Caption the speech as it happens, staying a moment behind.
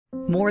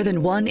More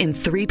than 1 in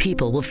 3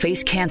 people will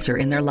face cancer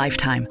in their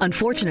lifetime.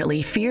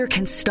 Unfortunately, fear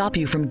can stop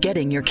you from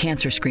getting your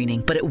cancer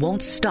screening, but it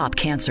won't stop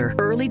cancer.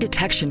 Early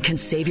detection can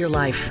save your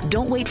life.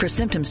 Don't wait for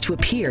symptoms to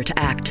appear to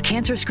act.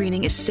 Cancer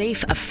screening is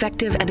safe,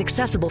 effective, and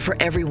accessible for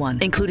everyone,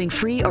 including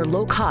free or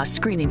low-cost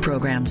screening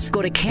programs.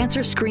 Go to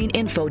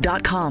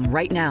cancerscreeninfo.com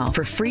right now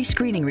for free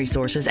screening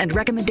resources and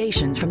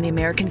recommendations from the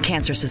American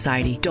Cancer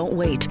Society. Don't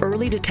wait.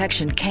 Early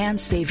detection can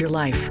save your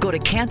life. Go to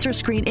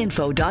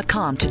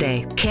cancerscreeninfo.com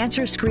today.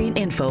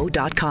 Cancerscreeninfo.com.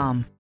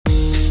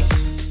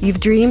 You've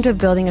dreamed of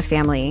building a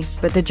family,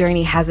 but the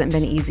journey hasn't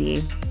been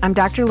easy. I'm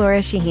Dr.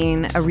 Laura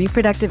Shaheen, a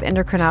reproductive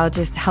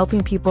endocrinologist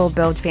helping people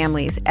build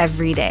families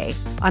every day.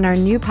 On our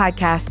new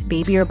podcast,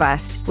 Baby or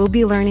Bust, we'll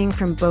be learning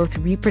from both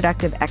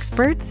reproductive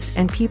experts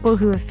and people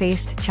who have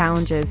faced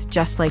challenges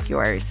just like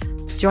yours.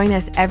 Join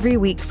us every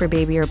week for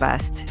Baby or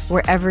Bust,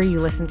 wherever you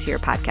listen to your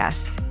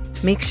podcasts.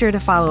 Make sure to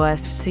follow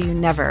us so you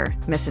never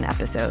miss an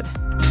episode.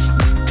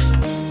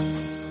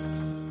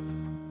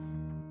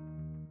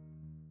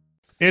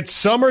 It's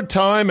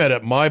summertime, and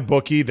at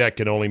MyBookie, that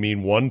can only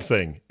mean one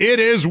thing. It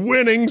is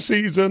winning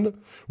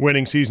season.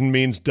 Winning season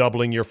means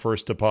doubling your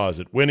first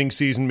deposit. Winning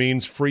season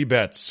means free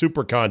bets,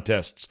 super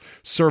contests,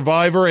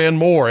 Survivor, and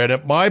more. And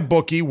at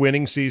MyBookie,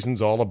 winning season's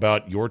all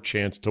about your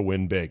chance to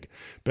win big.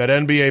 Bet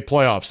NBA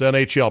playoffs,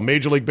 NHL,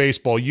 Major League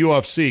Baseball,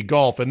 UFC,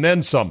 golf, and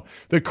then some.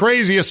 The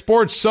craziest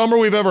sports summer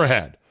we've ever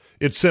had.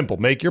 It's simple.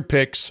 Make your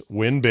picks,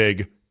 win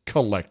big,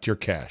 collect your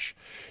cash.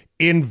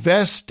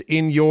 Invest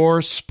in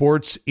your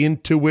sports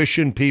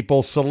intuition,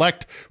 people.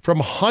 Select from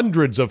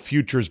hundreds of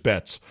futures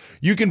bets.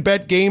 You can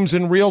bet games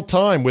in real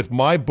time with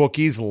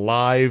MyBookie's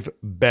live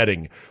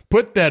betting.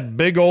 Put that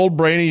big old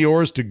brain of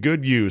yours to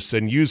good use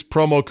and use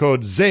promo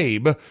code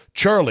ZABE,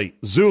 Charlie,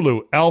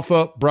 Zulu,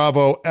 Alpha,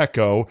 Bravo,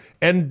 Echo,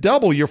 and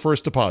double your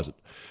first deposit.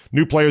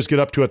 New players get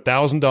up to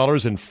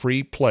 $1,000 in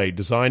free play,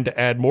 designed to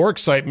add more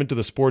excitement to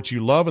the sports you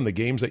love and the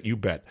games that you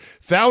bet.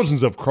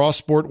 Thousands of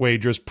cross-sport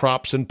wagers,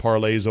 props, and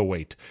parlays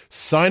await.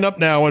 Sign up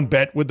now and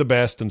bet with the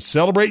best and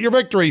celebrate your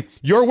victory.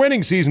 Your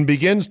winning season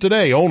begins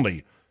today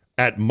only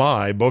at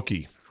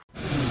MyBookie.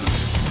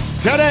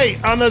 Today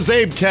on the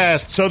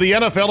Zabecast, so the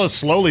NFL is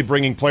slowly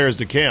bringing players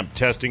to camp,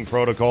 testing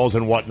protocols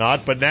and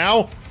whatnot, but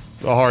now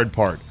the hard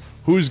part.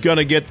 Who's going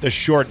to get the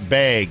short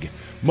bag?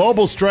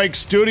 Mobile Strike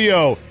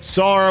Studio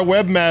saw our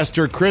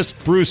webmaster Chris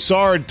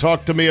Broussard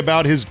talk to me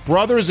about his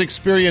brother's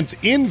experience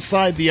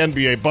inside the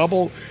NBA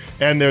bubble,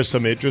 and there's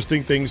some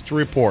interesting things to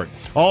report.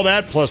 All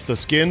that plus the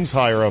Skins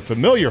hire a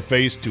familiar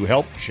face to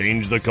help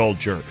change the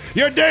culture.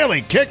 Your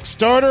daily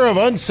Kickstarter of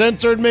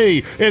Uncensored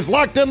Me is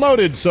locked and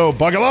loaded, so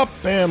buckle up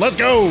and let's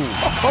go!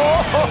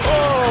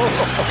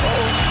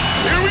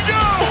 Here we go!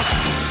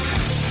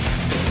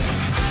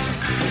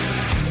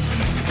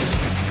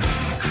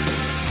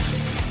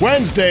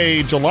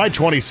 Wednesday, July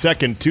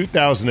 22nd,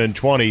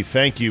 2020.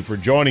 Thank you for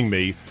joining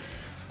me.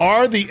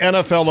 Are the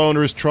NFL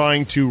owners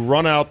trying to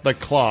run out the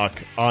clock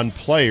on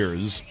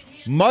players,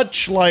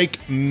 much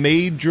like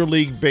Major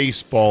League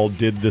Baseball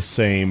did the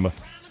same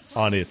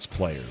on its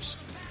players?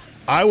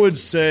 I would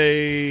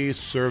say,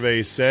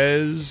 survey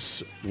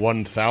says,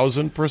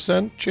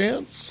 1,000%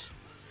 chance.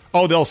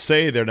 Oh, they'll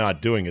say they're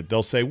not doing it.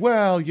 They'll say,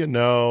 well, you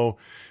know.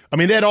 I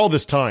mean, they had all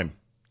this time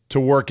to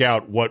work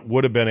out what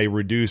would have been a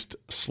reduced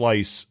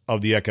slice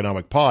of the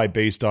economic pie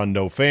based on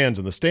no fans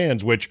in the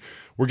stands, which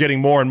we're getting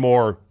more and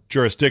more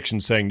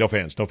jurisdictions saying no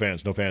fans, no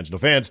fans, no fans, no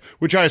fans,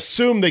 which I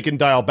assume they can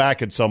dial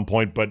back at some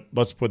point, but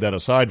let's put that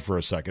aside for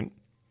a second.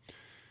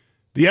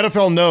 The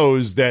NFL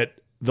knows that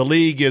the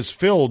league is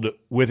filled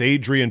with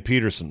Adrian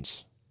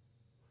Petersons.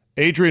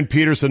 Adrian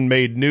Peterson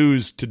made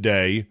news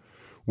today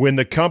when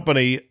the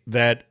company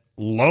that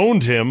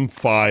loaned him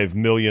 $5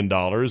 million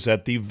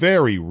at the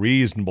very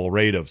reasonable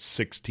rate of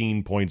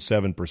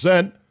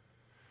 16.7%,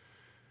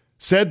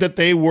 said that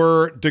they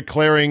were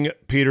declaring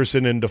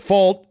Peterson in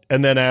default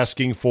and then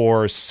asking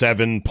for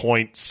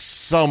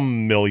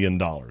 $7-point-some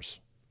million.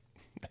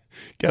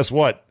 Guess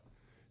what?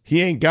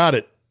 He ain't got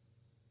it.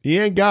 He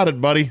ain't got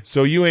it, buddy,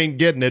 so you ain't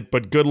getting it,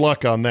 but good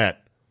luck on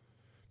that.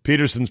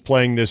 Peterson's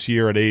playing this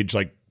year at age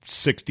like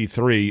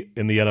 63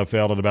 in the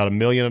NFL at about $1.5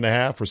 million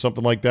or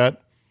something like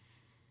that.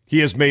 He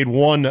has made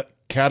one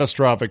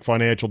catastrophic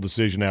financial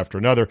decision after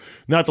another,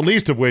 not the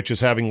least of which is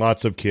having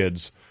lots of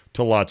kids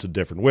to lots of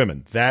different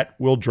women. That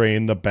will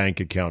drain the bank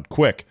account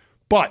quick.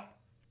 But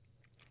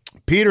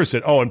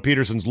Peterson, and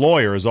Peterson's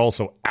lawyer is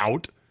also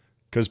out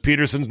because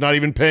Peterson's not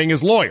even paying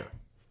his lawyer.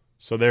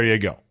 So there you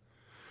go.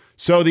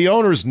 So the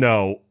owners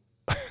know,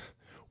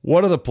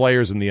 what are the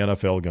players in the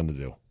NFL going to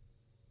do?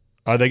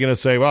 Are they going to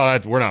say, well,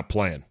 we're not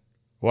playing?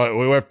 Well,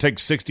 we have to take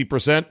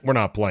 60%? We're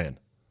not playing.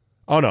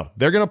 Oh, no,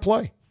 they're going to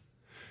play.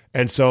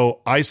 And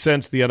so I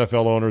sense the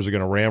NFL owners are going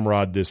to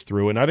ramrod this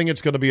through, and I think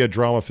it's going to be a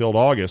drama-filled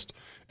August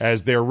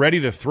as they're ready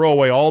to throw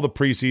away all the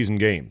preseason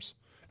games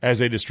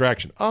as a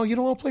distraction. Oh, you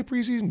don't want to play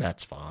preseason?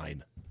 That's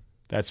fine.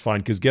 That's fine,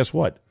 because guess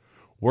what?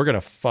 We're going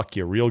to fuck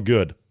you real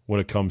good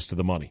when it comes to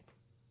the money.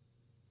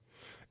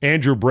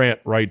 Andrew Brandt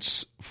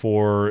writes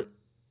for,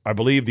 I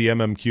believe, the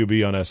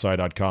MMQB on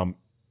SI.com.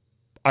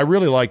 I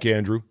really like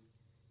Andrew.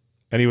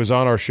 and he was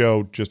on our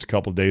show just a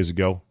couple of days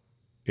ago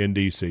in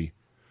D.C.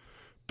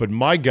 But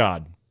my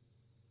God,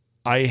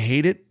 I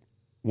hate it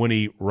when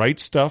he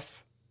writes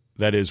stuff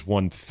that is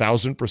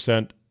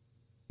 1,000%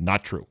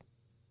 not true.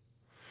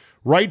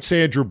 Writes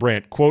Andrew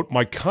Brandt, quote,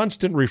 "My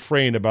constant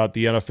refrain about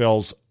the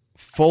NFL's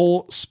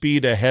full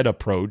speed ahead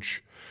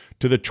approach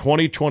to the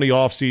 2020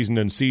 offseason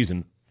and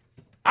season."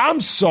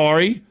 I'm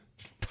sorry.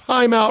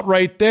 Time out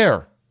right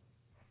there.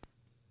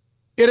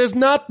 It has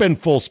not been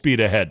full speed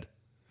ahead.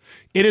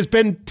 It has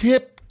been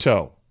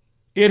tiptoe.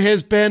 It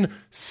has been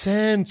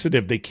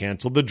sensitive. They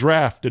canceled the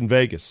draft in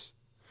Vegas.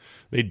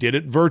 They did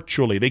it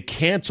virtually. They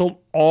canceled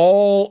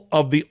all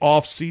of the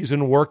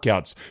off-season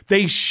workouts.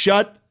 They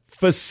shut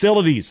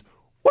facilities.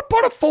 What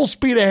part of full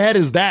speed ahead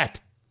is that?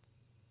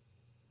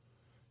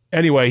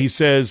 Anyway, he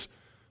says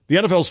the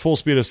NFL's full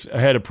speed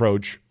ahead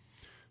approach,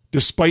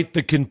 despite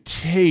the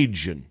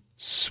contagion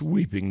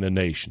sweeping the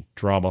nation,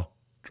 drama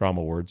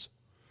words,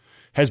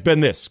 has been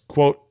this,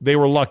 quote, "They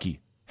were lucky,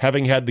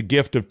 having had the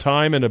gift of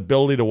time and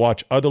ability to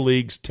watch other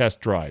leagues'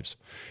 test drives.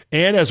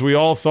 And as we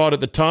all thought at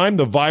the time,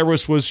 the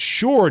virus was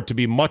sure to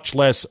be much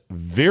less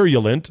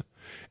virulent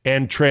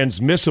and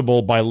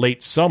transmissible by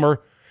late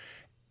summer.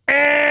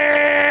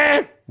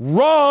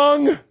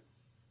 Wrong.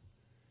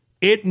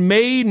 It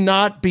may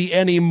not be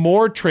any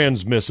more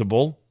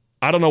transmissible.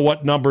 I don't know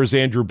what numbers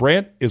Andrew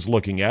Brandt is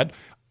looking at.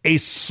 A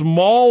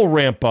small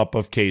ramp up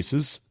of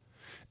cases,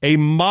 a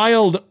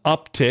mild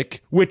uptick,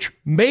 which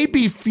may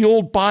be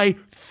fueled by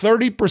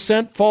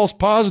 30% false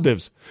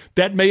positives.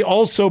 That may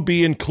also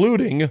be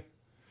including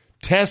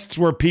tests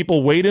where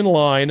people wait in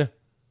line,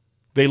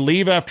 they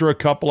leave after a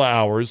couple of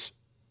hours,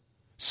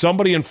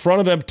 somebody in front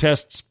of them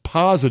tests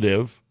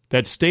positive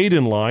that stayed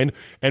in line,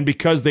 and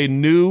because they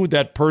knew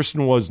that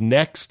person was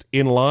next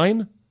in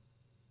line,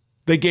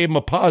 they gave him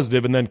a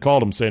positive and then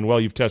called him saying,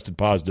 well, you've tested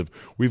positive.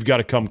 We've got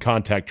to come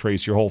contact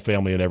trace your whole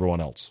family and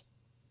everyone else.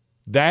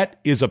 That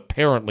is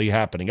apparently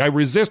happening. I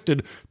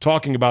resisted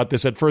talking about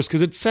this at first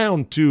because it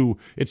sounded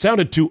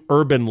too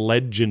urban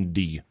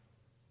legendy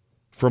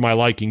for my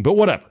liking, but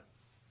whatever.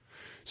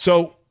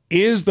 So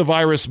is the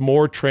virus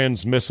more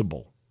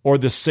transmissible or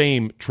the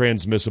same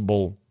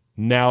transmissible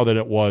now than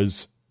it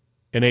was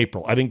in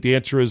April? I think the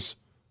answer is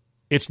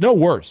it's no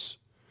worse.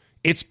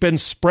 It's been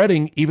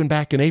spreading even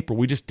back in April.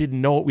 We just didn't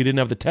know it. We didn't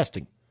have the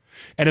testing.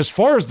 And as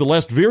far as the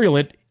less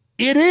virulent,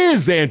 it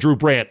is, Andrew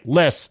Brandt,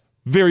 less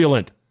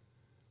virulent.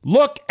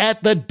 Look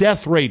at the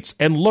death rates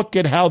and look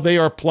at how they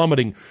are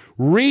plummeting.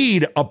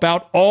 Read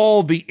about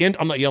all the,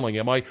 I'm not yelling,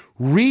 am I?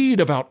 Read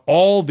about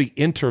all the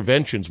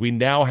interventions we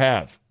now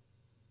have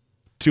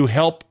to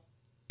help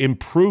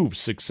improve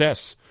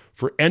success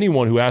for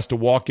anyone who has to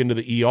walk into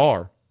the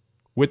ER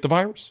with the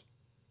virus.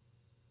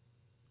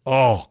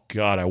 Oh,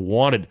 God, I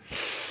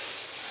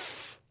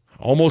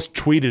almost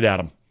tweeted at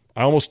him.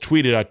 I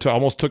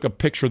almost took a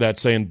picture of that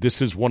saying,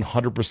 this is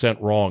 100%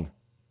 wrong.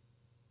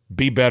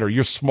 Be better.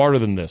 You're smarter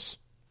than this.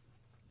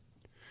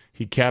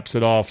 He caps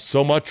it off.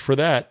 So much for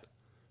that.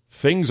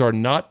 Things are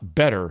not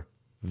better.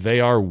 They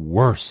are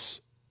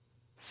worse.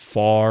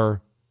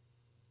 Far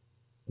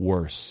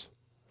worse.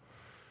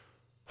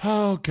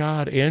 Oh,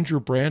 God. Andrew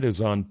Brandt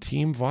is on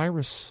Team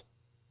Virus.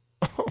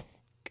 Oh,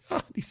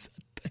 God.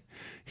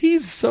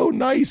 He's so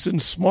nice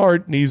and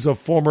smart, and he's a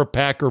former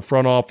Packer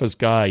front office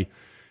guy.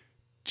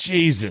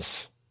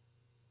 Jesus.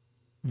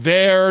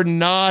 They're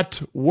not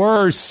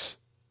worse.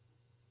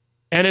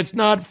 And it's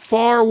not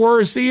far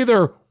worse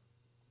either.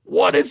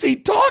 What is he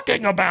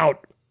talking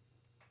about?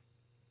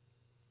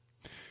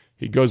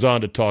 He goes on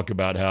to talk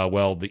about how,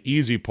 well, the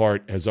easy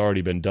part has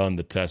already been done,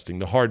 the testing.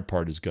 The hard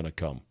part is going to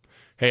come.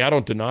 Hey, I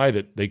don't deny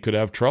that they could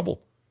have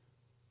trouble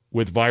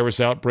with virus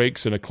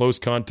outbreaks in a close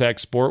contact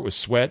sport with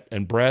sweat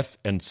and breath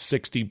and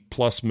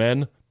 60-plus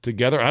men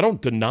together. I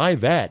don't deny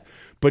that.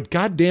 But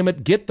goddamn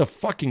it, get the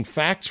fucking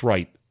facts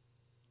right.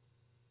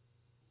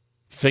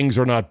 Things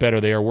are not better.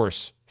 They are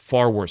worse.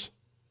 Far worse.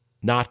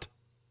 Not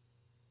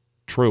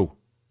true.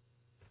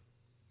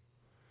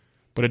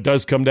 But it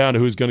does come down to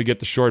who's going to get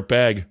the short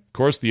bag. Of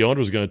course, the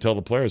owner is going to tell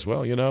the players,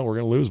 well, we're going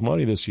to lose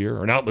money this year.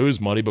 Or not lose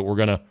money, but we're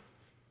going to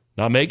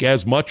not make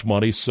as much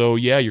money. So,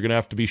 yeah, you're going to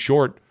have to be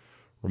short.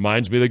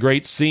 Reminds me of the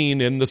great scene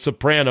in The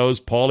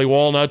Sopranos, Paulie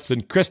Walnuts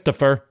and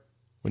Christopher,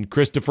 when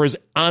Christopher's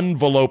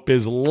envelope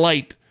is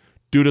light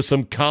due to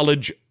some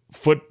college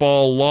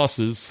football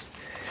losses.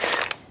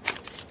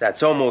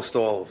 That's almost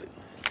all of it.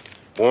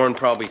 Warren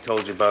probably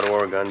told you about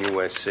Oregon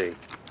USC.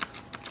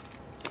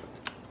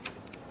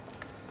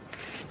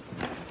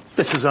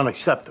 This is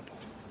unacceptable.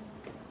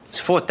 It's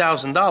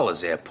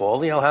 $4,000 there,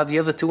 Paulie. I'll have the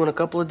other two in a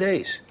couple of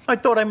days. I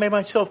thought I made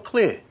myself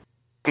clear.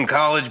 In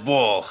college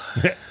ball.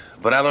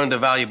 But I learned a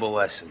valuable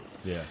lesson.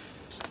 Yeah.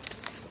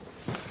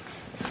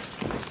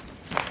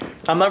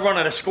 I'm not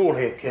running a school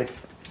here, kid.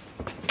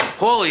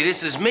 Paulie,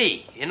 this is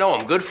me. You know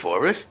I'm good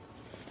for it.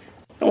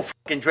 Don't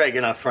fucking drag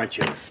in our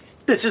friendship.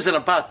 This isn't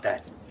about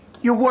that.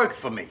 You work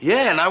for me.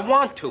 Yeah, and I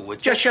want to.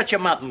 Just shut your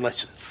mouth and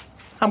listen.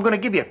 I'm going to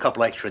give you a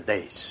couple extra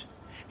days.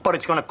 But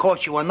it's going to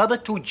cost you another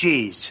 2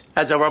 G's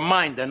as a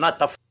reminder not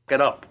to fuck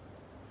it up.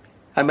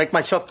 I make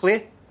myself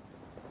clear?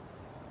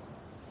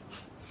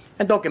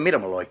 And don't give me the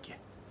Maloika.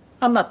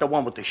 I'm not the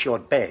one with the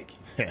short bag.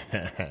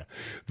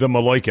 The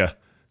Maloika,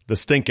 the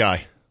stink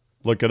eye.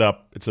 Look it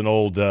up. It's an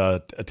old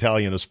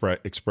Italian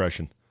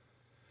expression.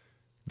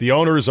 The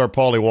owners are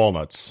Paulie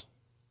Walnuts.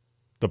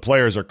 The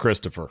players are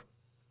Christopher.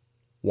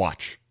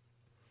 Watch.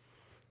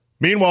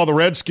 Meanwhile, the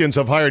Redskins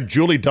have hired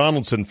Julie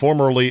Donaldson,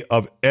 formerly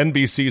of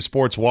NBC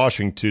Sports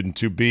Washington,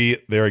 to be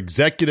their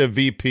executive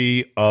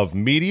VP of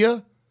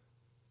media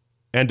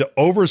and to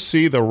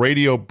oversee the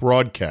radio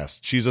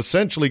broadcast. She's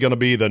essentially going to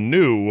be the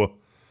new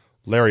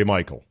Larry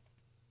Michael.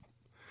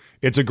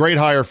 It's a great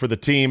hire for the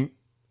team,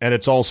 and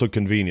it's also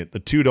convenient.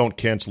 The two don't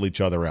cancel each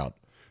other out.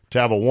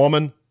 To have a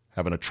woman,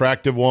 have an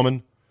attractive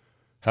woman,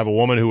 have a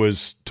woman who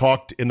has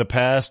talked in the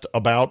past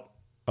about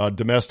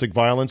domestic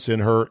violence in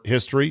her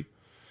history,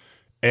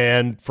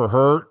 and for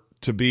her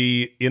to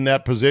be in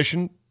that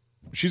position,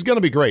 she's going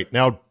to be great.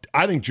 Now,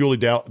 I think Julie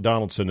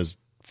Donaldson is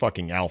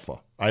fucking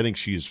alpha. I think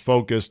she's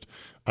focused.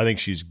 I think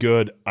she's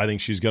good. I think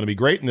she's going to be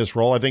great in this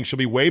role. I think she'll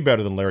be way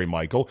better than Larry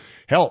Michael.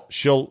 Hell,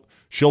 she'll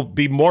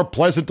be more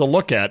pleasant to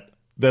look at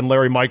than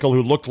Larry Michael,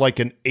 who looked like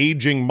an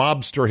aging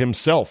mobster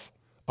himself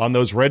on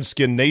those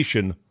Redskin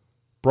Nation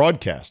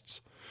broadcasts.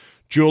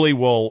 Julie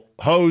will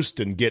host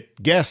and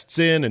get guests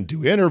in and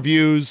do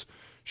interviews.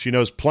 She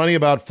knows plenty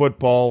about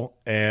football,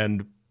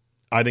 and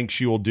I think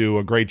she will do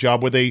a great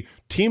job with a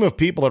team of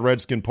people at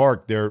Redskin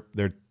Park. They're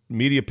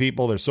media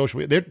people, they're social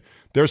media.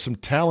 There's some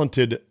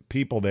talented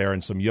people there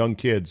and some young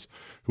kids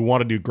who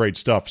want to do great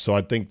stuff, so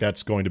I think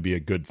that's going to be a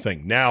good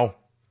thing. Now,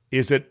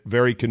 is it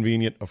very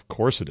convenient? Of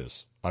course it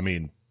is. I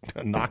mean,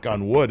 knock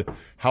on wood,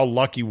 how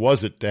lucky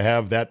was it to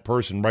have that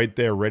person right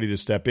there ready to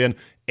step in?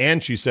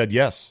 And she said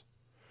yes,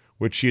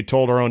 which she had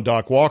told her own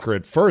Doc Walker.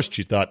 At first,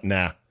 she thought,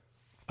 nah,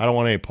 I don't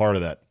want any part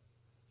of that.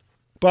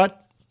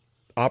 But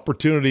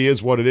opportunity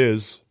is what it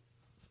is.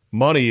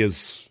 Money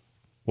is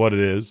what it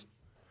is.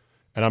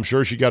 And I'm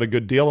sure she got a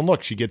good deal. And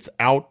look, she gets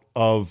out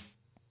of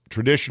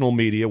traditional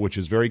media, which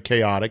is very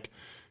chaotic.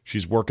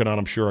 She's working on,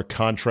 I'm sure, a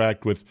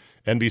contract with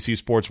NBC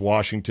Sports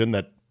Washington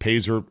that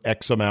pays her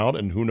X amount,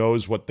 and who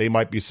knows what they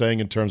might be saying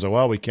in terms of,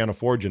 well, we can't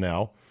afford you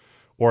now.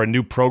 Or a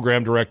new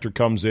program director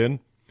comes in.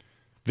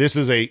 This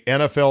is a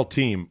NFL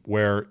team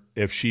where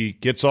if she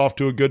gets off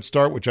to a good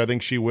start, which I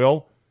think she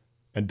will,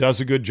 and does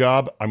a good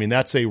job, I mean,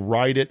 that's a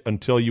ride it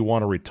until you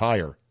want to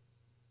retire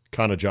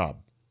kind of job.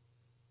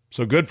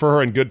 So good for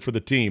her and good for the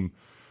team.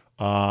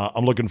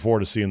 I'm looking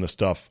forward to seeing the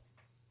stuff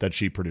that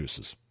she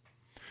produces.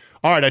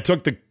 All right, I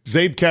took the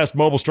Zabecast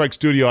Mobile Strike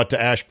studio out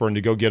to Ashburn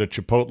to go get a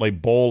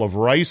Chipotle bowl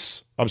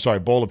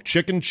of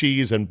chicken,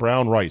 cheese, and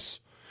brown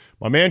rice.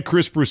 My man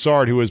Chris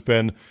Broussard, who has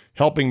been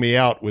helping me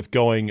out with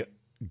going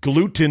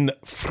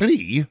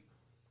gluten-free,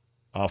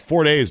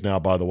 4 days now,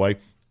 by the way.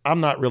 I'm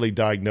not really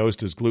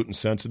diagnosed as gluten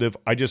sensitive.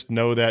 I just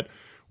know that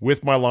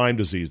with my Lyme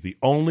disease, the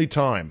only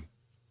time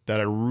that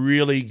I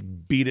really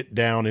beat it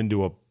down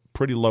into a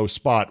pretty low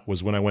spot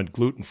was when I went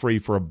gluten-free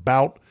for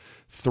about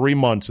 3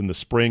 months in the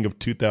spring of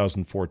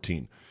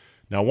 2014.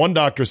 Now, one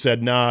doctor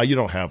said, nah, you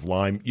don't have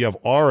Lyme. You have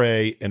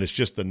RA, and it's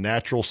just the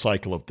natural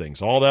cycle of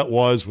things. All that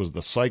was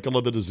the cycle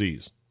of the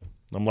disease.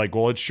 I'm like,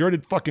 well, it sure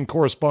did fucking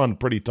correspond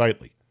pretty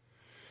tightly.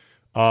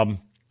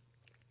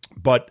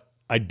 But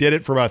I did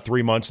it for about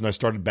 3 months, and I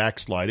started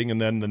backsliding.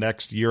 And then the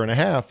next year and a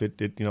half,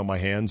 my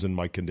hands and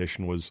my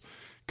condition was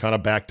kind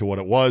of back to what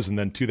it was. And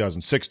then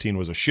 2016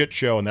 was a shit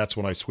show, and that's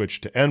when I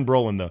switched to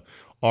Enbrel and the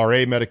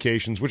RA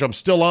medications, which I'm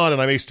still on,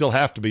 and I may still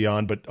have to be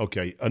on. But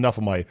okay, enough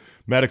of my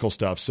medical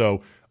stuff.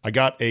 So I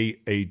got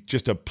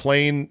just a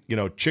plain,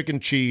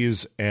 chicken,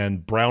 cheese,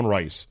 and brown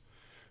rice.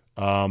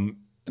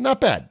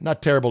 Not bad,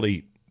 not terrible to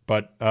eat.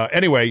 But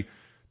anyway,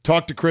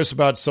 talk to Chris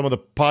about some of the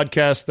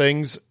podcast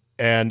things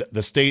and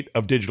the state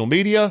of digital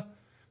media,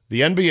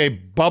 the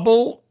NBA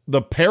bubble,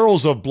 the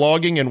perils of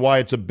blogging, and why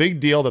it's a big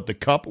deal that the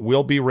Cup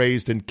will be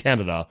raised in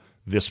Canada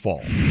this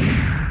fall.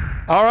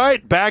 All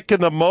right, back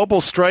in the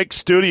Mobile Strike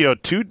studio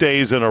 2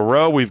 days in a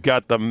row. We've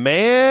got the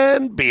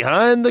man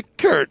behind the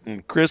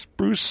curtain, Chris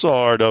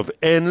Broussard of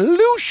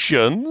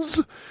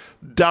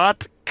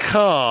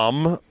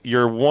Enlutions.com,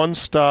 your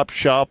one-stop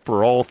shop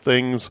for all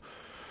things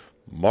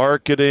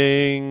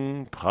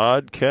marketing,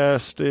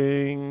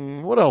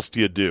 podcasting. What else do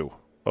you do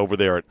over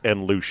there at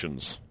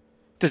Enlutions?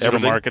 Digital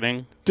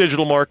marketing.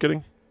 Digital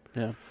marketing?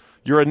 Yeah.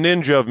 You're a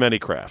ninja of many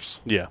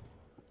crafts. Yeah.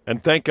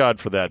 And thank God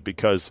for that,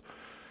 because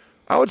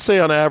I would say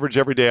on average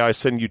every day I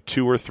send you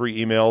 2 or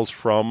 3 emails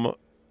from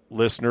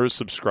listeners,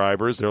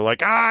 subscribers. They're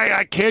like,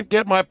 I can't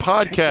get my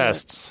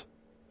podcasts.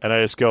 And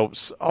I just go,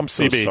 I'm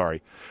so CB.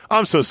 sorry.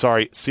 I'm so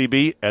sorry,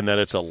 CB. And then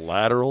it's a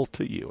lateral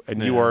to you.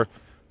 And you are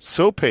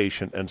so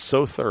patient and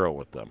so thorough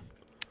with them.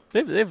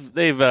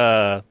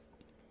 They've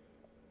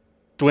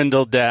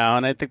dwindled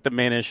down. I think the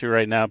main issue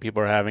right now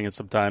people are having is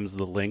sometimes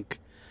the link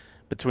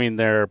between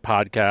their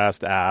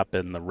podcast app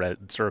and the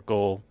red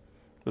circle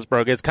is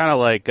broken. It's kind of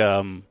like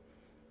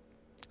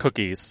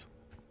cookies.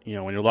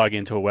 When you're logging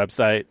into a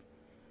website,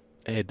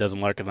 it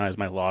doesn't recognize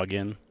my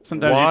login.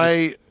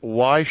 Sometimes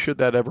why should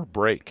that ever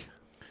break?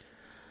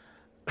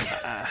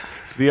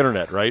 It's the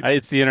internet, right?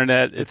 It's the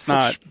internet. It's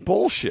not such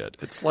bullshit.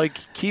 It's like,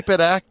 keep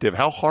it active.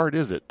 How hard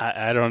is it?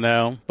 I don't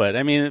know. But,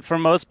 I mean, for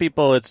most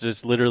people, it's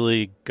just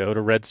literally go to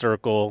Red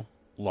Circle,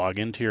 log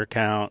into your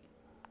account,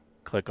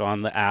 click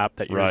on the app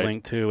that you're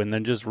linked to, and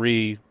then just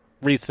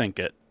resync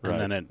it.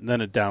 And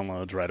then it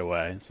downloads right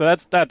away. So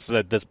that's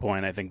at this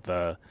point, I think,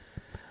 the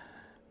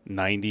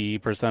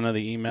 90% of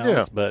the emails.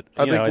 Yeah. But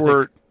I think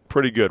we're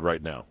pretty good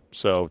right now.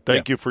 So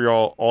thank you for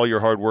all your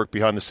hard work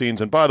behind the scenes.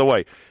 And by the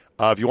way,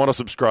 if you want to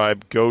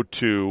subscribe,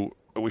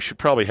 we should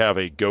probably have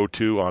a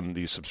go-to on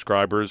the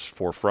subscribers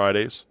for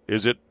Fridays.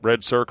 Is it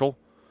Red Circle?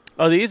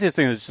 Oh, the easiest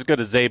thing is just go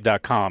to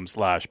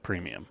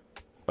zabe.com/premium.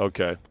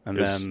 Okay. And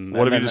if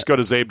you just go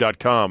to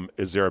zabe.com?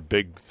 Is there a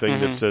big thing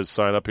that says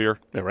sign up here?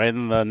 Yeah, right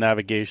in the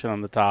navigation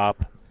on the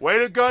top. Way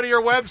to go to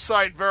your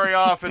website very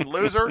often,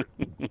 loser.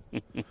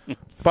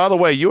 By the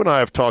way, you and I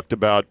have talked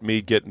about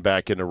me getting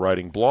back into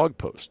writing blog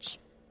posts.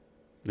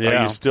 Yeah.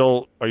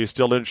 Are you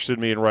still interested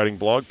in me in writing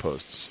blog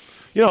posts?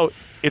 You know,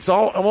 it's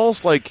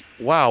almost like,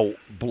 wow,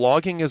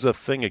 blogging is a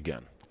thing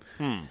again.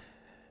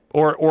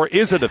 Or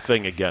is it a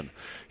thing again?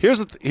 Here's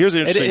an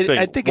interesting thing.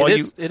 I think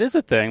it is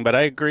a thing, but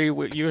I agree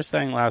with what you were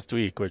saying last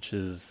week, which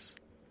is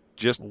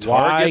just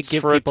why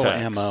give for people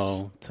attacks.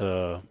 ammo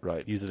to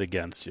use it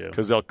against you?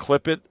 Because they'll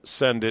clip it,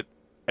 send it,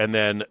 and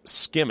then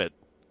skim it,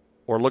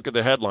 or look at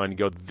the headline and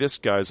go, this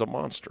guy's a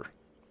monster.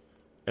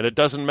 And it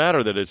doesn't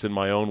matter that it's in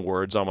my own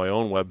words, on my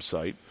own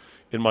website,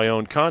 in my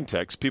own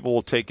context. People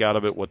will take out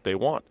of it what they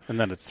want. And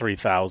then it's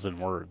 3,000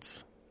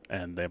 words,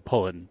 and they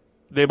pull in.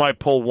 They might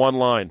pull one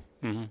line.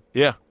 Mm-hmm.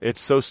 Yeah, it's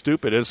so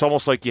stupid. It's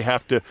almost like I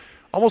have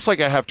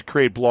to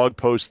create blog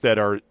posts that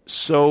are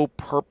so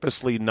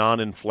purposely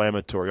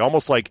non-inflammatory,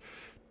 almost like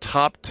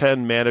top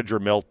 10 manager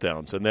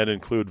meltdowns, and then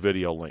include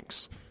video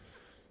links.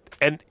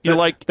 And you're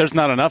like, there's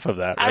not enough of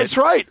that. Right? That's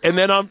right. And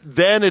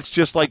then it's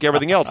just like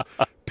everything else.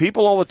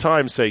 People all the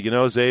time say,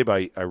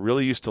 Zabe, I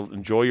really used to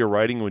enjoy your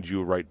writing when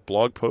you write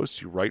blog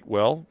posts. You write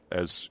well,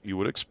 as you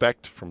would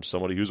expect from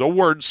somebody who's a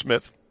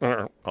wordsmith.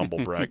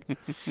 Humble brag.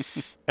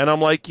 And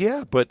I'm like,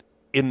 yeah, but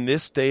in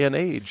this day and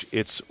age,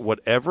 it's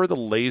whatever the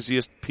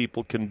laziest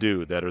people can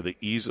do that are the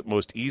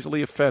most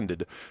easily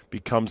offended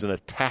becomes an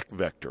attack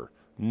vector,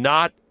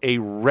 not a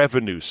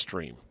revenue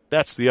stream.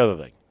 That's the other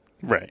thing.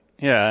 Right.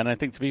 Yeah, and I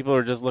think people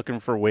are just looking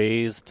for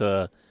ways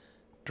to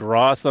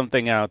draw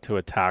something out to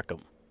attack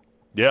them.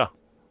 Yeah.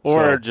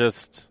 Or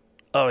just,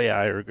 oh, yeah,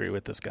 I agree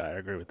with this guy.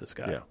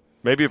 Yeah.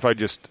 Maybe if I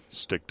just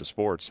stick to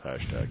sports,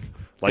 hashtag.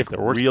 Like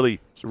really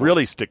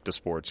stick to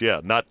sports.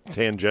 Yeah, not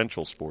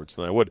tangential sports,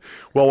 then I would.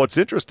 Well, what's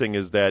interesting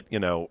is that,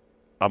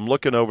 I'm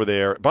looking over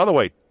there. By the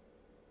way,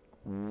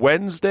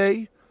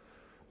 Wednesday,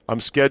 I'm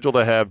scheduled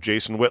to have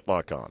Jason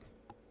Whitlock on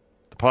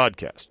the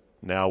podcast,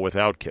 now with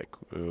Outkick,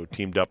 who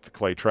teamed up with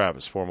Clay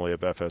Travis, formerly of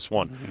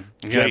FS1.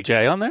 Mm-hmm. You have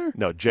Jay on there?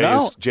 No,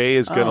 Jay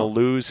is going to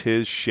lose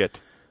his shit.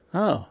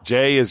 Oh.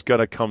 Jay is going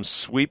to come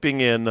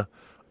sweeping in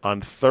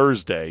on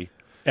Thursday.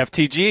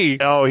 FTG.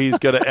 Oh, he's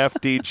going to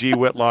FDG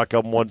Whitlock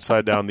on one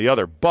side, down the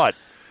other. But,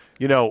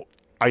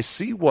 I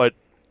see what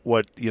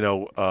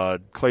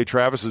Clay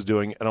Travis is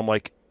doing, and I'm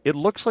like, it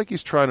looks like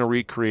he's trying to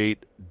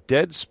recreate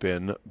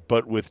Deadspin,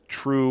 but with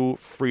true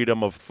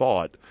freedom of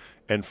thought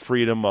and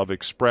freedom of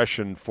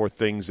expression for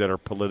things that are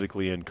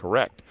politically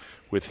incorrect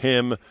with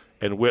him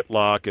and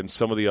Whitlock and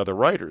some of the other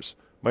writers.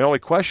 My only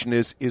question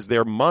is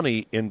there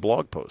money in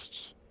blog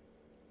posts?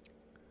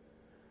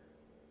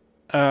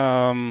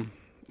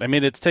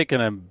 It's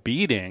taken a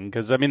beating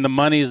because, the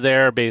money's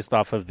there based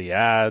off of the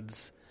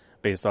ads,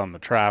 based on the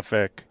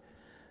traffic,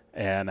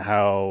 and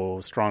how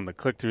strong the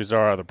click-throughs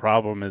are. The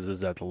problem is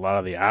that a lot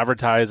of the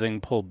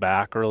advertising pulled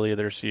back earlier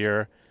this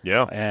year.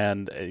 Yeah.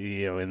 And,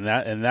 in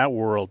that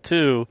world,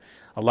 too,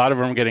 a lot of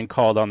them are getting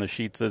called on the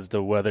sheets as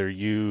to whether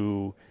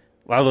a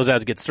lot of those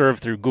ads get served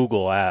through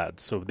Google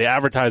Ads. So the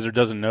advertiser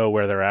doesn't know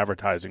where their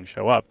advertising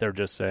show up. They're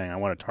just saying, I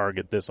want to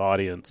target this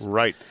audience.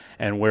 Right.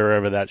 And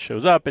wherever that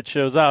shows up, it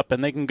shows up.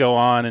 And they can go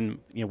on and,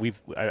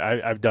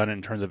 I've done it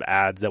in terms of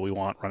ads that we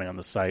want running on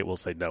the site. We'll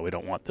say, no, we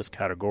don't want this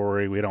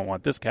category. We don't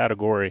want this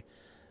category.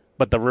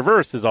 But the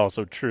reverse is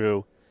also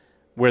true,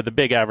 where the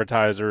big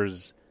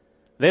advertisers,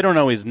 they don't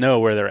always know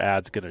where their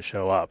ad's going to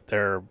show up.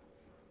 They're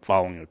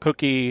following a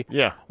cookie,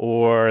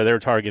 or they're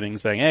targeting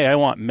saying, hey, I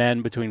want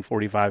men between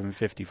 45 and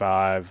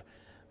 55.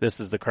 This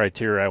is the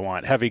criteria I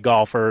want. Heavy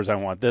golfers, I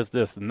want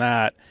this, and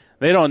that.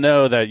 They don't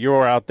know that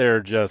you're out there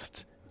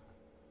just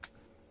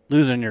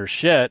losing your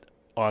shit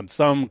on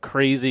some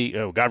crazy,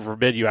 God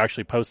forbid you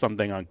actually post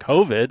something on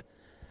COVID,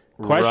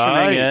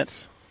 questioning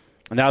it.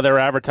 Now they're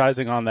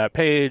advertising on that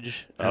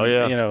page.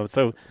 And,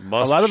 so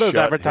a lot of those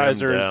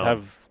advertisers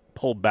have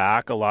pulled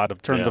back a lot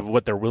of terms of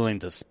what they're willing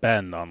to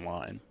spend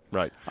online.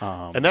 Right.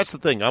 And that's the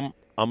thing.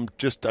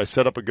 I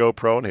set up a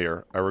GoPro in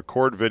here. I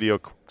record video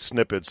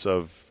snippets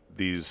of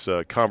these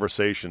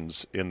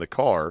conversations in the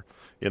car,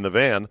 in the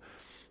van,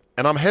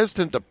 and I'm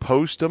hesitant to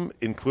post them,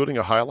 including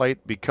a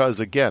highlight,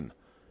 because, again,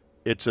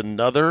 it's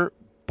another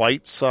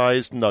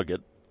bite-sized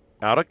nugget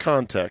out of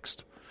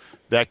context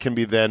that can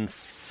be then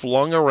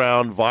flung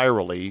around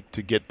virally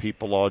to get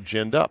people all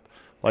ginned up.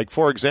 Like,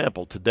 for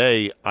example,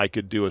 today I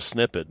could do a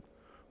snippet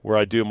where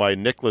I do my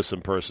Nicholas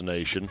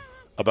impersonation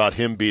about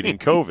him beating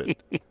COVID.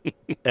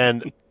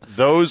 And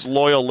those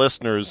loyal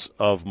listeners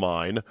of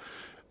mine,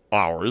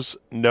 ours,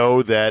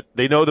 know that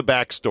they know the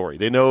backstory.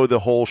 They know the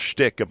whole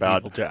shtick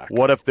about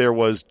what if there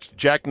was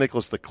Jack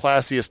Nicklaus, the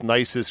classiest,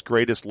 nicest,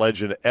 greatest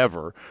legend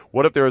ever.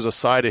 What if there was a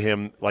side of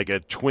him like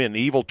a twin,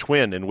 evil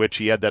twin, in which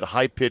he had that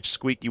high-pitched,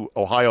 squeaky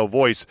Ohio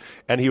voice,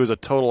 and he was a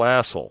total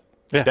asshole.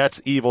 Yeah.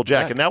 That's Evil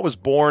Jack. And that was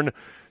born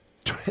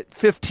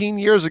 15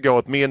 years ago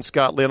with me and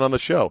Scott Lynn on the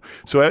show.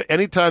 So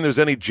anytime there's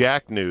any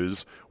Jack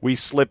news, we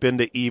slip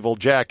into Evil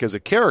Jack as a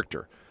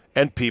character.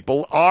 And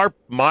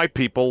my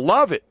people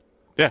love it.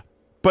 Yeah.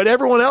 But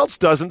everyone else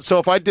doesn't. So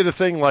if I did a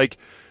thing like,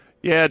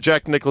 yeah,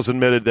 Jack Nicklaus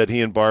admitted that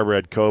he and Barbara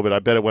had COVID, I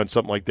bet it went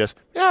something like this.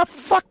 Yeah,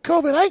 fuck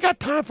COVID. I ain't got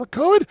time for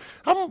COVID.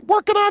 I'm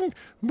working on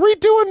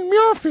redoing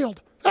Muirfield.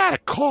 I had a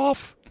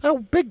cough. Oh,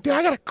 big deal.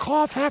 I got a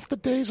cough half the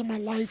days of my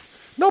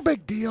life. No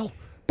big deal.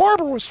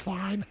 Barbara was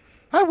fine.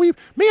 Me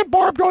and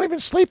Barb don't even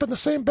sleep in the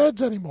same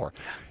beds anymore.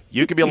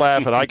 You can be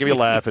laughing. I can be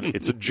laughing.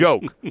 It's a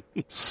joke.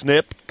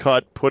 Snip,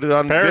 cut, put it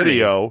on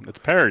video. It's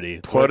parody.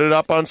 Put it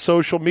up on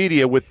social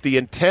media with the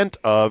intent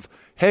of,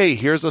 hey,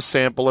 here's a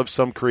sample of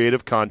some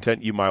creative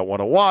content you might want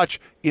to watch.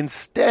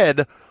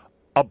 Instead,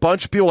 a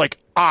bunch of people are like,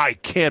 I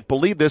can't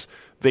believe this.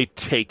 They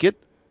take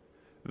it.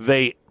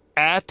 They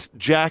at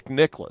Jack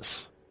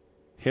Nicklaus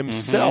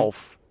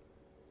himself,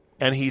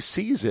 and he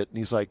sees it, and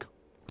he's like,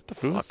 what the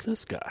fuck? Who's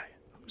this guy?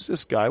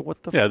 This guy,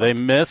 what the fuck? Yeah, they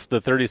missed the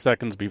 30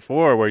 seconds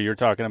before where you're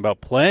talking about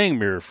playing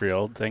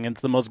Muirfield, saying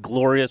it's the most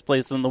glorious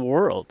place in the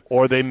world.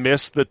 Or they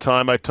missed the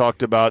time I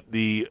talked about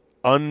the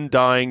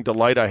undying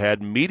delight I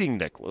had meeting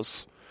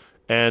Nicholas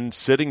and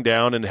sitting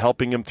down and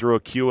helping him through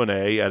a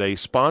Q&A at a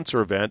sponsor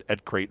event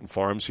at Creighton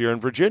Farms here in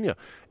Virginia.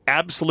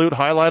 Absolute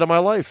highlight of my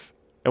life.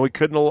 And we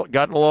couldn't have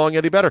gotten along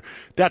any better.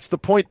 That's the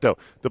point, though.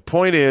 The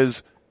point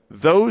is,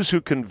 those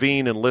who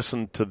convene and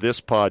listen to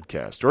this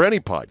podcast, or any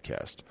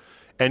podcast,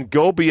 and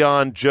go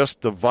beyond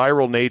just the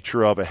viral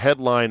nature of a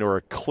headline or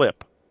a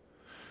clip,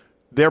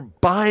 they're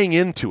buying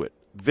into it.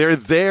 They're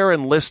there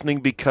and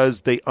listening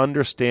because they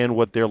understand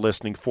what they're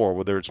listening for,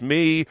 whether it's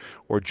me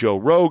or Joe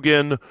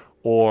Rogan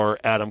or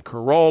Adam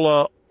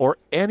Carolla or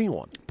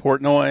anyone.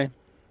 Portnoy.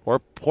 Or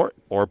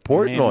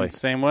Portnoy.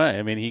 Same way.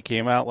 I mean, he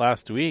came out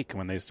last week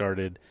when they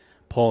started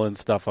pulling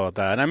stuff out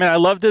that. And I mean, I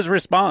loved his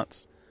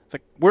response. It's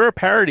like, we're a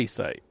parody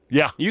site.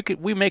 Yeah.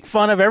 We make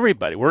fun of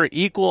everybody. We're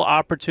equal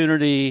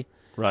opportunity.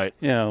 Right.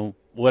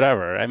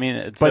 Whatever. I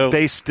mean, but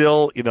they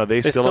still,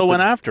 they still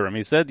went after him.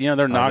 He said,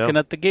 they're knocking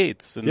at the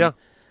gates. And, yeah.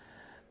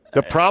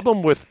 The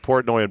problem with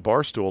Portnoy and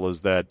Barstool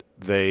is that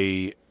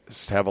they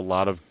have a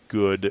lot of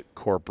good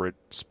corporate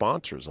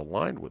sponsors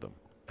aligned with them,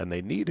 and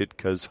they need it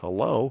because,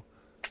 hello.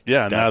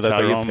 Yeah, now that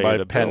they're owned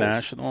by Penn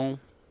National.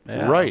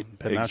 Yeah, right.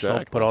 Penn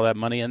National put all that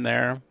money in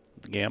there,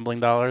 the gambling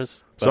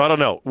dollars. But, so I don't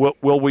know.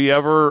 Will we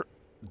ever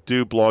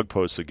do blog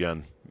posts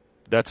again?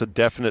 That's a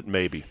definite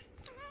maybe.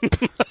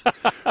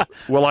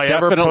 Will I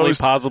Definitely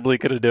possibly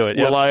could do it.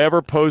 Will I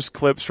ever post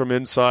clips from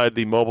inside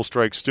the Mobile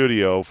Strike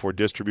studio for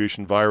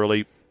distribution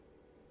virally?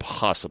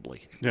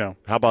 Possibly. Yeah.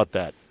 How about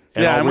that?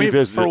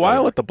 And for a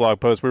while at the blog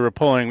post, we were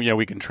pulling,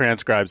 we can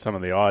transcribe some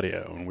of the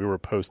audio, and we were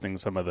posting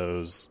some of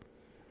those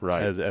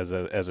as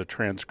a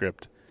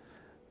transcript.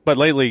 But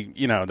lately,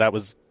 that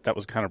was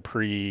kind of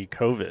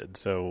pre-COVID,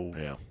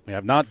 so we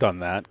have not done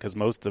that because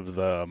most of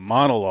the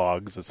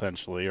monologues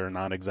essentially are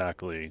not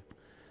exactly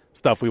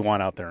stuff we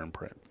want out there in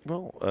print.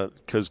 Well,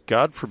 because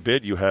God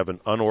forbid you have an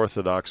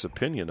unorthodox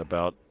opinion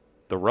about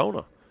the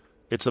Rona.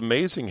 It's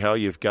amazing how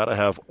you've got to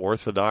have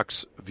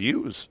orthodox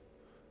views,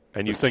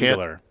 and you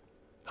singular,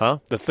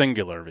 the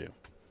singular view.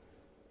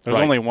 There's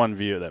only one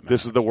view that matters.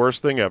 This is the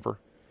worst thing ever.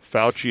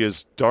 Fauci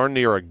is darn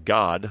near a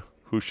god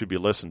who should be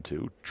listened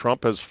to.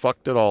 Trump has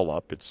fucked it all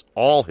up. It's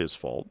all his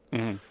fault.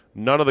 Mm-hmm.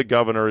 None of the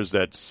governors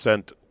that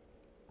sent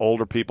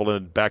older people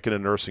back into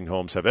nursing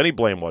homes have any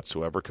blame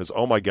whatsoever because,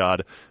 oh, my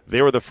God,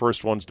 they were the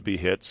first ones to be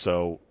hit,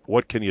 so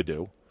what can you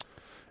do?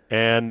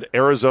 And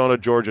Arizona,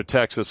 Georgia,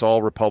 Texas,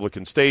 all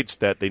Republican states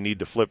that they need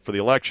to flip for the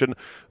election,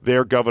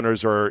 their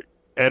governors are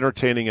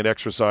entertaining an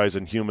exercise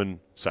in human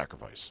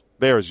sacrifice.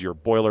 There's your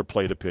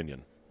boilerplate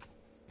opinion.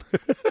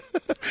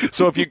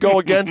 So if you go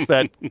against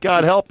that,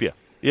 God help you.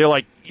 You're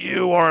like,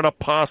 you are an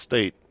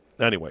apostate.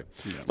 Anyway,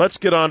 let's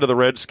get on to the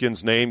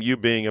Redskins' name. You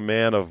being a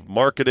man of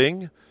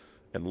marketing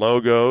and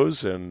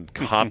logos and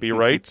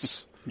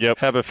copyrights.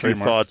 Have a few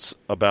thoughts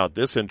about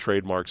this and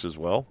trademarks as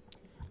well.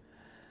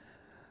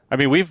 I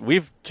mean,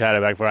 we've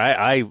chatted back before.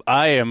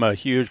 I am a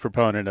huge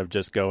proponent of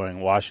just going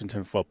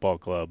Washington Football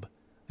Club,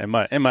 and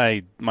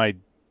my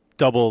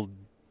double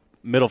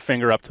middle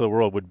finger up to the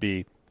world would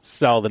be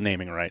sell the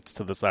naming rights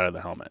to the side of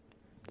the helmet.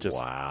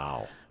 Just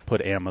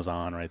put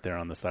Amazon right there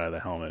on the side of the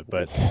helmet.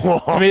 But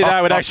to me,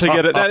 that would actually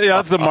get it.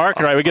 That's the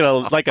marker. Right? We get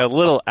a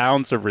little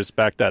ounce of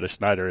respect out of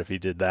Schneider if he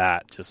did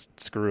that. Just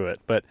screw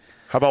it. But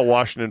how about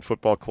Washington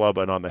Football Club?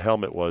 And on the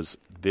helmet was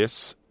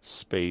this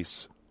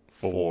space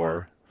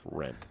for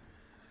rent.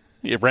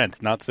 Yeah,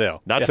 rent, not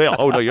sale. Not sale.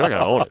 Oh, no, you're not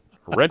going to own it.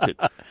 rent it,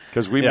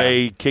 because we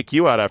may kick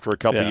you out after a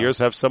couple of years,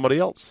 have somebody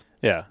else.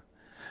 Yeah.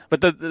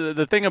 But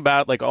the thing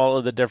about like all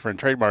of the different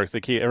trademarks,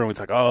 everyone's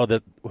like, oh,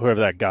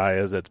 whoever that guy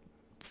is that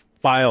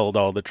filed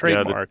all the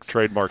trademarks. Yeah, the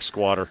trademark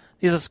squatter.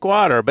 He's a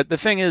squatter. But the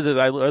thing is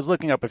I was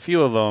looking up a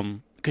few of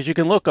them, because you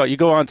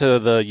go onto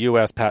the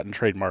U.S. Patent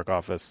Trademark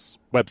Office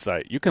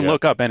website. You can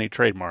look up any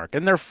trademark,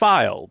 and they're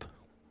filed.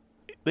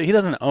 He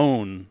doesn't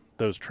own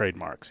those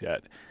trademarks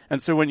yet.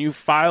 And so when you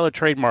file a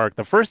trademark,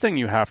 the first thing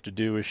you have to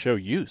do is show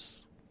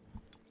use.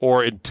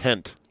 Or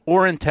intent.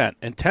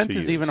 Intent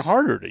is even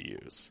harder to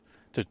use,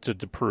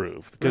 to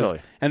prove. Because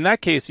in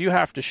that case, you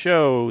have to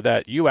show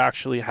that you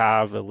actually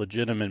have a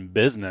legitimate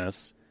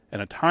business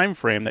and a time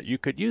frame that you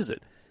could use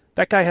it.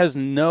 That guy has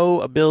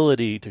no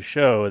ability to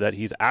show that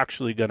he's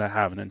actually going to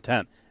have an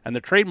intent. And the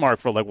trademark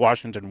for like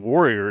Washington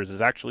Warriors is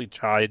actually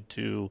tied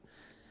to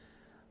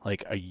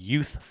like a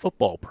youth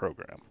football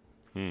program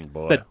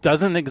that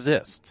doesn't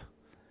exist,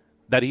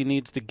 that he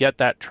needs to get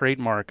that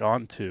trademark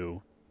onto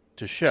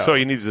to show. So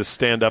he needs to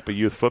stand up a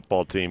youth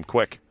football team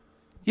quick.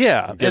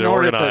 Yeah. Get it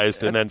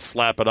organized and then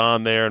slap it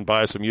on there and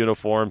buy some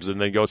uniforms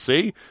and then go,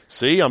 see,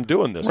 I'm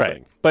doing this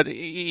thing. But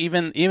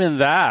even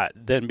that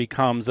then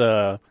becomes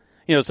a...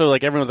 so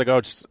like everyone's like,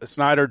 oh,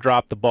 Snyder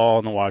dropped the ball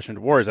in the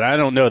Washington Warriors. And I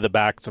don't know the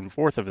backs and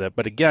forth of that.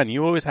 But again,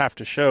 you always have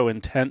to show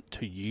intent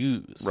to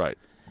use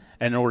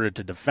in order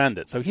to defend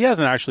it. So he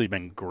hasn't actually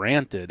been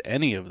granted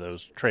any of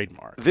those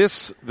trademarks.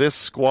 This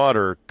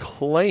squatter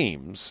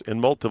claims in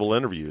multiple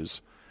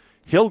interviews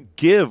he'll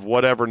give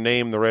whatever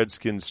name the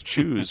Redskins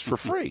choose for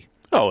free.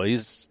 Oh,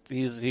 he's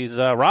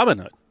Robin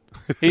Hood.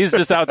 He's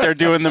just out there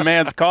doing the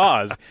man's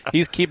cause.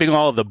 He's keeping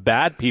all of the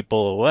bad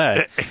people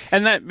away.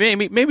 And that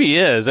maybe he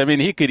is. I mean,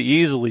 he could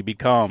easily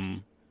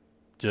become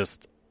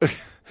just,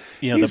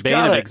 the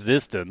bane of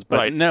existence.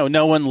 But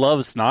no one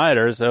loves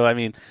Snyder. So, I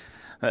mean,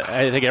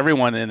 I think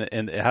everyone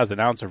has an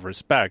ounce of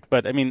respect.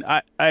 But, I mean,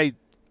 I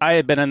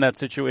had been in that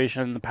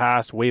situation in the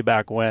past, way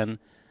back when.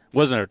 It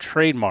wasn't a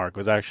trademark. It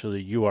was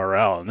actually a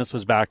URL. And this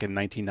was back in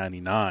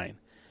 1999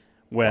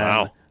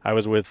 when I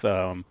was with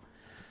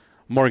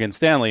Morgan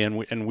Stanley,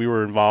 and we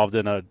were involved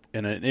in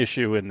an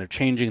issue, and they're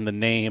changing the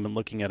name and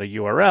looking at a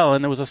URL,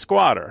 and there was a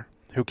squatter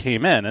who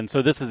came in. And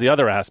so this is the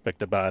other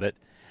aspect about it,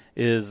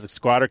 is the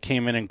squatter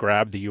came in and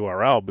grabbed the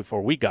URL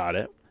before we got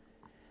it,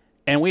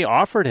 and we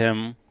offered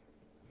him,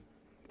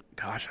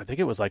 I think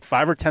it was like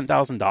 $5,000 or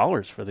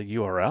 $10,000 for the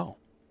URL.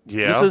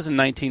 Yeah. This was in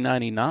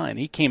 1999.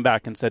 He came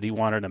back and said he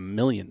wanted $1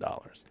 million.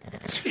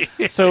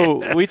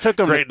 So we took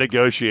him. Great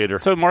negotiator.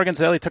 So Morgan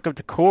Stanley took him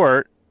to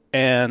court,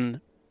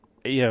 and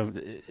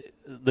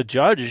the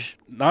judge,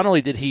 not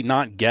only did he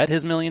not get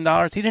his $1 million,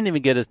 he didn't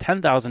even get his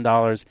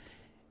 $10,000.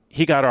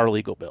 He got our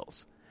legal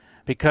bills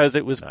because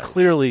it was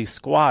clearly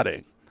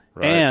squatting.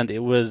 Right. And it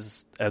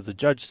was, as the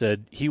judge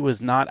said, he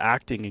was not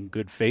acting in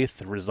good faith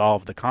to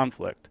resolve the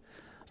conflict.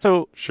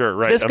 So sure,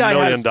 right. This guy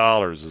 $1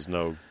 million is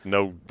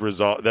no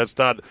result. That's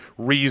not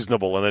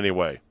reasonable in any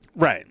way.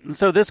 Right.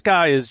 So this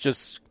guy is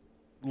just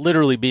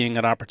literally being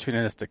an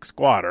opportunistic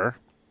squatter.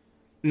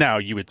 Now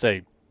you would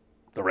say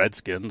the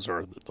Redskins,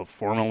 or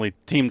the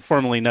team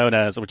formerly known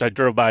as, which I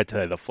drove by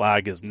today, the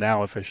flag is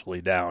now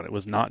officially down. It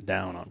was not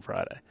down on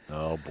Friday.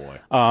 Oh boy.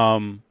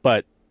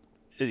 But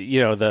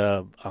if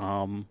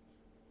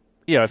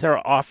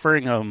they're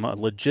offering him a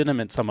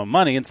legitimate sum of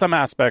money, in some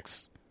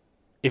aspects,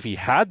 if he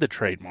had the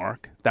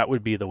trademark, that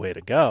would be the way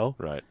to go.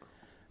 Right.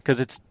 Because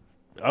it's,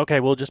 okay,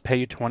 we'll just pay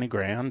you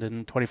 $20,000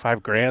 and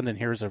 $25,000, and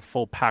here's a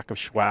full pack of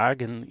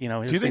swag, and do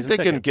you think they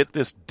can get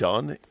this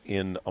done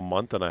in a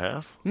month and a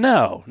half?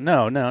 No.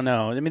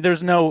 I mean,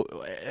 there's no.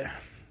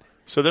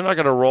 So they're not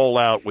going to roll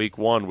out week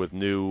one with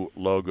new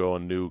logo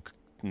and new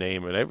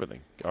name and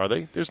everything, are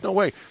they? There's no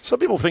way. Some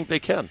people think they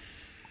can.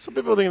 Some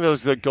people think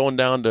they're going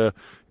down to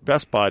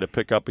Best Buy to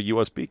pick up a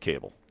USB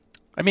cable.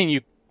 I mean,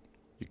 you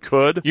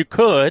could. You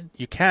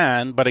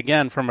can, but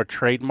again, from a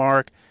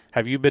trademark,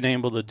 have you been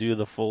able to do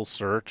the full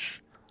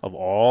search of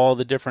all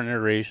the different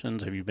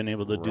iterations? Have you been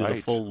able to do the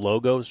full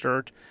logo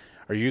search?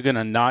 Are you going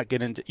to not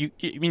get into... You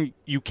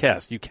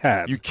can. You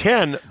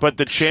can, but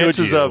the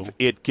chances of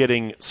it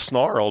getting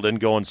snarled and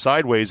going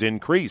sideways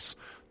increase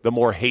the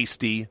more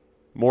hastily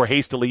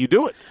you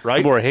do it,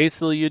 right? The more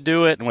hastily you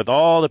do it, and with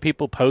all the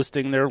people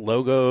posting their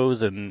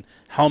logos and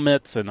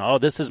helmets and,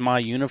 this is my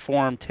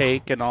uniform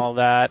take and all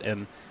that,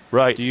 and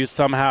do you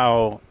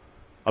somehow...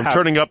 I'm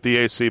turning up the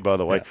AC, by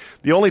the way. Yeah.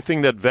 The only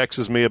thing that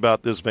vexes me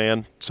about this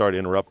van, sorry to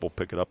interrupt, we'll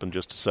pick it up in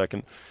just a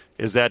second,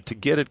 is that to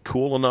get it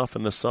cool enough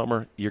in the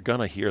summer, you're going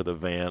to hear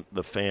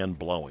the fan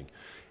blowing.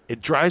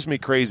 It drives me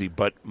crazy,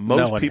 but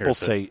most people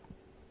say...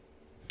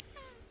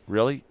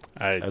 Really?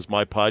 As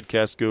my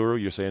podcast guru,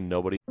 you're saying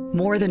nobody?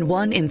 More than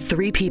 1 in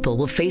 3 people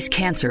will face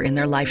cancer in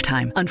their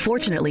lifetime.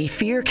 Unfortunately,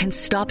 fear can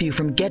stop you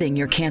from getting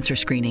your cancer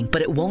screening,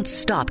 but it won't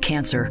stop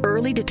cancer.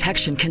 Early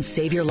detection can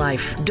save your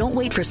life. Don't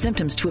wait for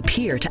symptoms to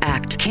appear to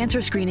act.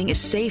 Cancer screening is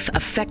safe,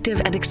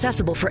 effective, and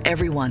accessible for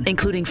everyone,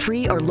 including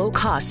free or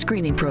low-cost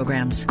screening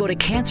programs. Go to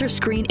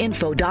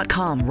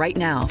cancerscreeninfo.com right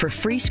now for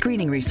free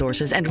screening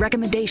resources and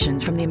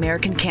recommendations from the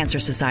American Cancer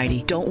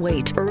Society. Don't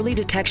wait. Early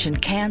detection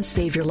can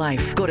save your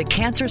life. Go to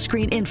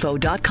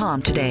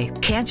cancerscreeninfo.com today.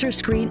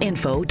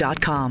 Cancerscreeninfo.com.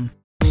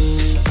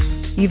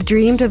 You've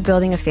dreamed of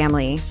building a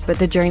family, but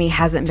the journey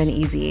hasn't been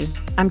easy.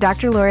 I'm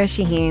Dr. Laura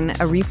Shaheen,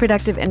 a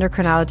reproductive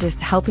endocrinologist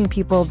helping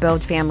people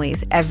build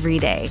families every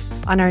day.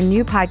 On our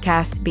new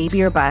podcast,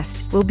 Baby or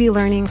Bust, we'll be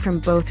learning from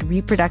both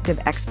reproductive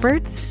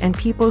experts and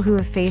people who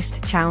have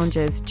faced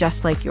challenges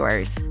just like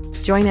yours.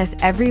 Join us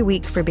every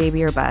week for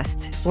Baby or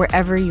Bust,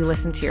 wherever you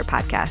listen to your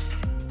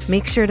podcasts.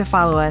 Make sure to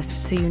follow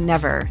us so you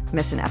never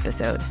miss an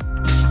episode.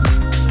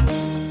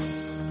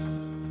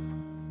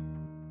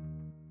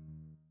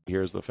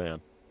 Here's the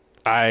fan.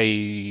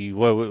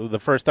 The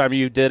first time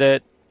you did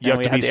it, you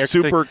have to be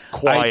super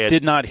quiet. I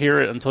did not hear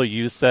it until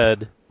you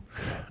said,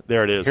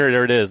 "There it is."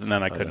 There it is, and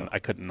then I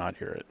could not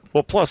hear it.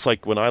 Well, plus,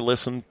 like when I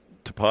listen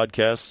to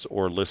podcasts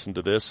or listen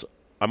to this,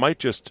 I might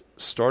just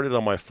start it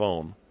on my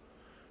phone,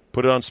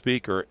 put it on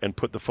speaker, and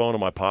put the phone in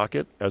my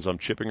pocket as I'm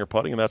chipping or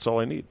putting, and that's all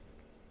I need.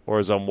 Or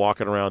as I'm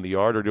walking around the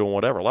yard or doing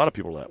whatever. A lot of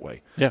people are that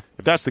way. Yeah.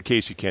 If that's the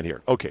case, you can't hear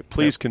it. Okay,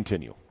 please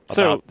continue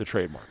about the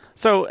trademark.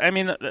 So, I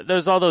mean,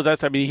 there's all those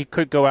aspects. I mean, he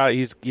could go out.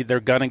 They're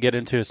going to get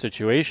into a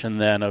situation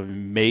then of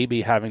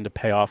maybe having to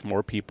pay off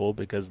more people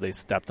because they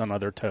stepped on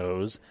other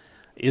toes.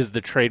 Is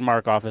the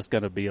trademark office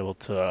going to be able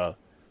to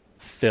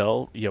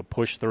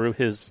push through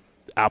his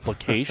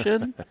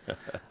application?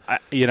 I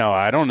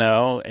don't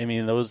know. I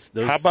mean, those.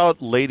 How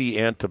about Lady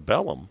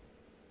Antebellum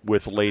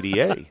with Lady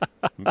A?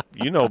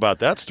 You know about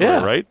that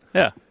story, right?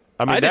 Yeah.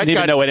 I didn't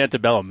even know what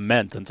antebellum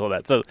meant until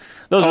that. So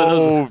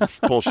those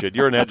bullshit!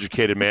 You're an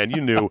educated man. You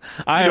knew.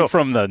 I am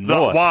from the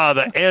north.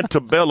 The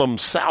antebellum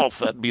South.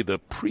 That'd be the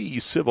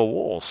pre-Civil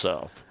War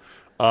South.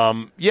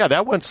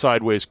 That went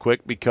sideways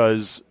quick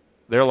because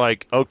they're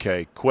like,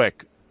 okay,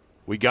 quick,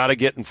 we got to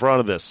get in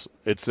front of this.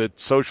 It's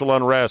social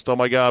unrest. Oh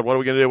my God, what are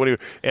we going to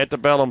do?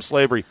 Antebellum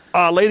slavery.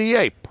 Lady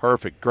A,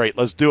 perfect, great,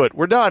 let's do it.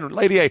 We're done,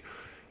 Lady A.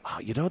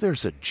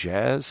 There's a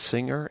jazz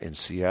singer in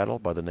Seattle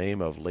by the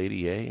name of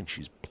Lady A, and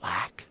she's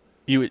black.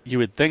 You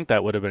would think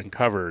that would have been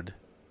covered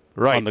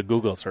on the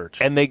Google search.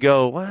 And they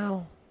go,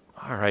 well,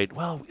 all right,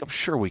 well, I'm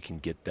sure we can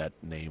get that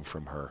name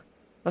from her.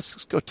 Let's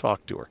just go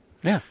talk to her.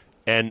 Yeah.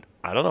 And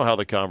I don't know how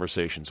the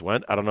conversations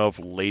went. I don't know if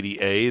Lady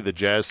A, the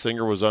jazz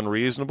singer, was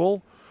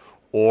unreasonable,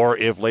 or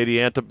if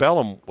Lady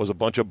Antebellum was a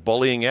bunch of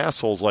bullying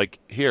assholes like,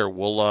 here,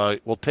 we'll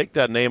take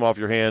that name off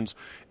your hands,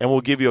 and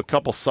we'll give you a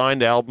couple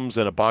signed albums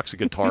and a box of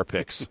guitar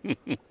picks.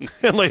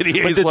 And Lady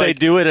A's did they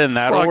do it in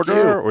that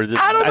order? Or I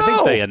don't know. I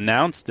think they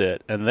announced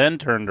it and then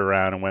turned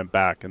around and went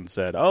back and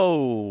said,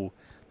 oh,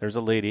 there's a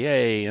Lady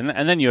A.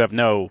 And then you have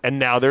no... And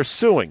now they're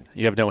suing.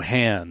 You have no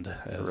hand.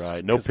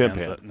 Right, no pimp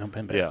hand. No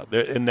pimp hand. Yeah,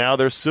 and now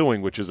they're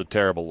suing, which is a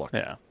terrible look.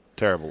 Yeah.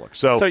 Terrible look.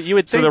 So you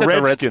would think that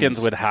the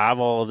Redskins would have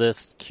all of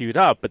this queued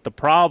up, but the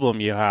problem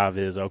you have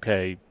is,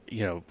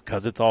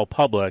 because it's all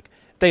public,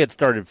 if they had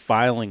started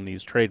filing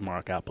these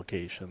trademark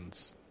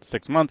applications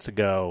 6 months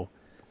ago,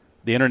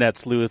 the internet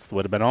sleuths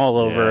would have been all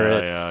over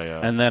it.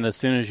 Yeah. And then as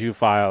soon as you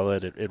file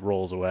it, it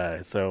rolls away.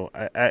 So,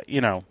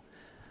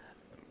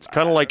 it's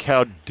kind of like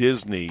how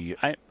Disney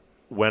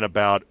went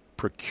about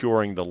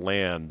procuring the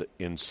land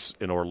in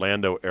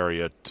Orlando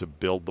area to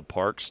build the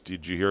parks.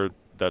 Did you hear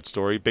that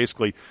story?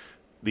 Basically,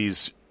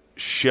 these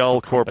shell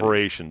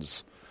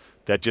corporations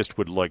that just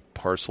would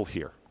parcel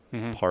here,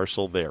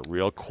 parcel there,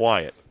 real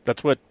quiet.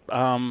 That's what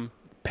Penn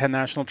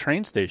National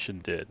Train Station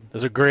did.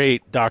 There's a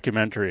great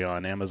documentary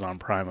on Amazon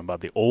Prime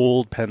about the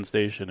old Penn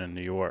Station in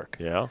New York.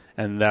 Yeah.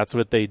 And that's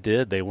what they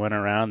did. They went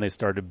around, they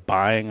started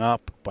buying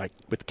up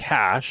with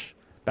cash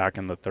back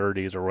in the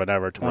 30s or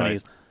whatever, 20s,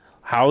 right,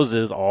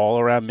 houses all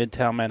around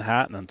Midtown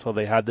Manhattan until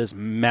they had this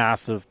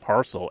massive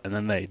parcel, and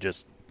then they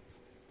just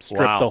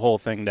stripped the whole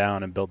thing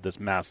down and built this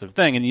massive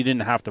thing, and you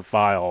didn't have to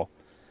file.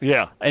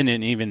 Yeah. And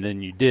then even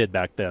then you did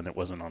back then. It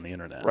wasn't on the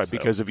internet. Right,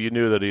 because if you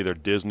knew that either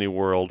Disney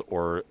World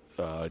or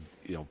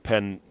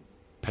Penn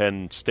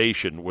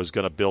Station was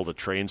going to build a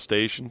train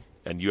station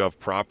and you have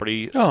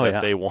property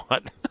they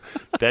want,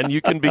 then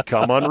you can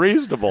become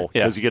unreasonable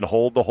because you can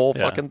hold the whole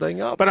fucking thing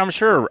up. But I'm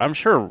sure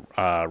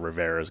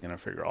Rivera is going to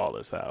figure all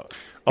this out.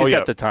 He's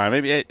got the time.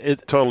 Maybe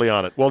it's totally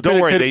on it. Well, don't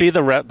worry. Could it be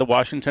the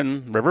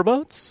Washington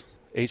Riverboats?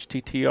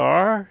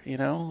 HTTR,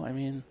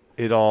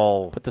 it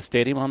all put the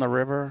stadium on the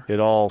river. It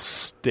all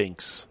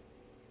stinks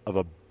of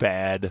a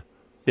bad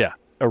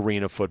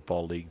Arena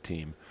Football League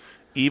team.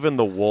 Even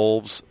the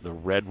Wolves, the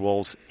Red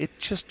Wolves, it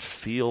just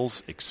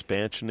feels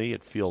expansion-y.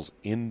 It feels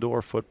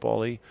indoor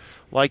football-y.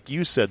 Like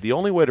you said, the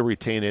only way to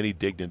retain any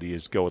dignity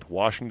is go with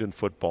Washington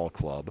Football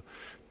Club,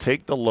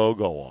 take the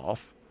logo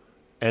off,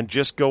 and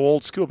just go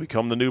old school,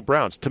 become the new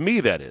Browns. To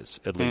me, that is,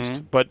 at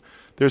least. But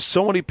there's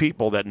so many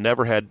people that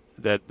never had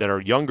that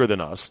are younger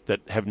than us that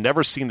have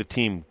never seen the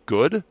team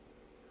good,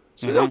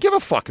 so they don't give a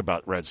fuck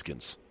about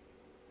Redskins.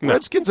 No.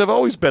 Redskins have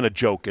always been a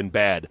joke and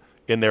bad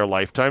in their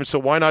lifetime, so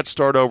why not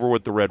start over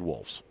with the Red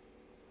Wolves?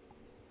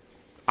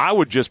 I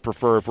would just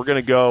prefer, if we're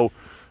going to go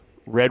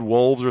Red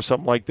Wolves or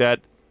something like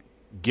that,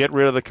 get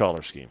rid of the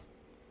color scheme.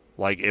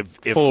 Like if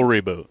full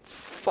reboot.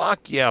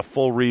 Fuck yeah,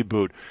 full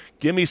reboot.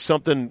 Give me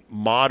something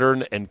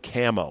modern and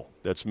camo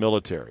that's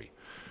military.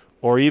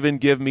 Or even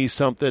give me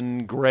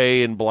something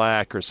gray and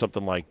black or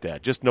something like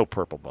that. Just no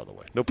purple, by the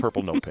way. No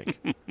purple, no pink.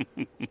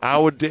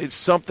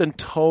 Something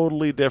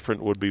totally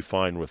different would be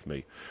fine with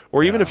me.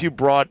 Or even if you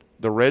brought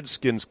the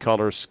Redskins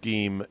color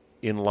scheme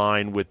in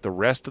line with the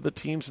rest of the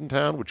teams in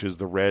town, which is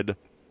the red,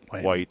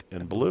 white,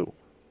 and blue,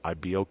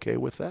 I'd be okay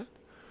with that.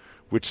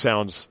 Which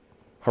sounds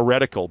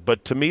heretical,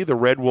 but to me, the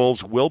Red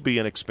Wolves will be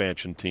an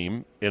expansion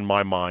team in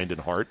my mind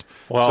and heart.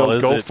 Well,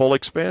 so go full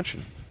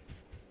expansion.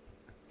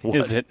 What?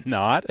 Is it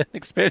not an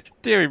expansion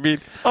team? I mean,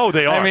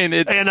 they are. I mean,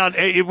 it's...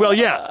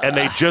 and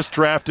they just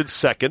drafted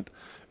second,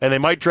 and they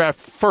might draft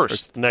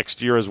first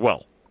next year as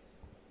well.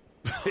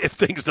 If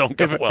things don't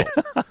go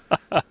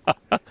well.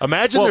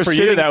 Imagine they're for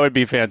sitting... you, that would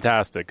be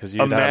fantastic because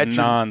you'd have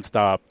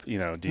nonstop,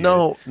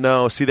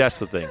 No, see, that's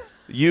the thing.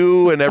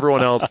 You and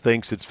everyone else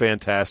thinks it's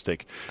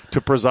fantastic to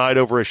preside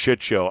over a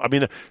shit show. I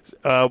mean,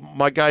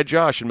 my guy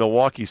Josh in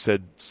Milwaukee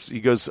said, he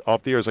goes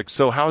off the air, he's like,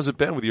 so how's it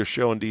been with your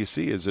show in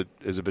D.C.? Has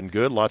it been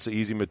good? Lots of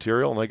easy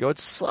material? And I go, it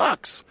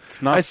sucks.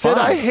 It's not fun. Said,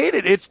 I hate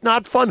it. It's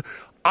not fun.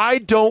 I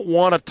don't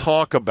want to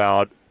talk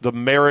about the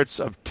merits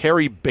of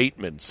Terry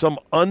Bateman, some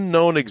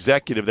unknown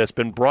executive that's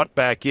been brought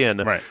back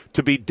in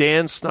to be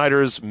Dan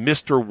Snyder's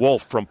Mr.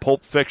 Wolf from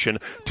Pulp Fiction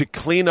to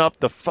clean up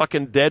the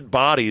fucking dead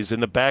bodies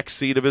in the back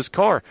seat of his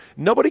car.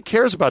 Nobody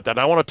cares about that.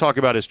 I want to talk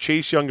about, is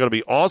Chase Young going to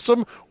be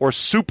awesome or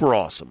super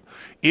awesome?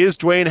 Is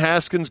Dwayne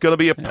Haskins going to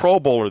be a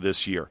Pro Bowler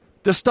this year?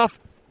 This stuff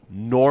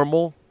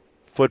normal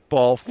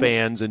football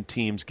fans and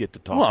teams get to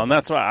talk about. And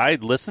that's why I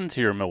listen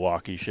to your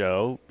Milwaukee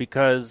show,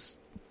 because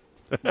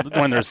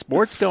when there's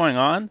sports going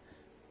on,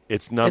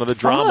 it's none of the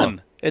drama.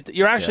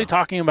 You're actually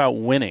talking about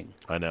winning.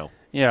 I know.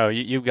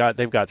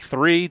 They've got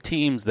three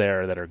teams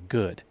there that are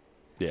good.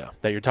 Yeah.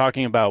 That you're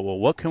talking about, well,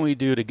 what can we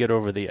do to get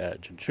over the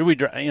edge? And should we,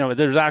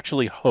 there's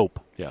actually hope.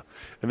 Yeah.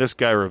 And this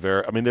guy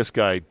this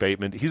guy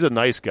Bateman, he's a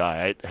nice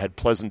guy. I had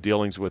pleasant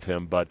dealings with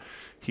him, but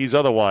he's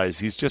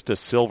just a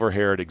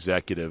silver-haired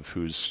executive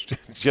who's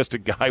just a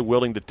guy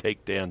willing to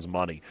take Dan's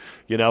money.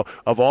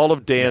 Of all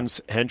of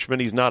Dan's henchmen,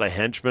 he's not a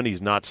henchman.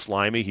 He's not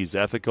slimy. He's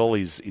ethical.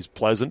 He's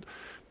pleasant.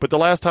 But the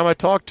last time I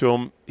talked to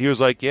him, he was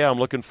like, I'm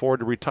looking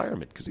forward to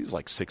retirement, because he's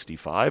like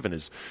 65 and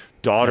his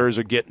daughters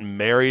are getting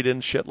married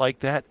and shit like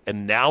that.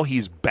 And now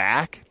he's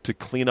back to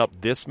clean up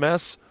this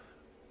mess.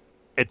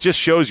 It just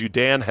shows you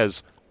Dan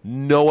has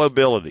no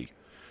ability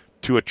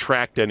to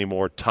attract any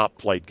more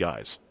top-flight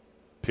guys,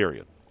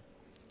 period.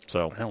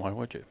 So, why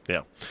would you?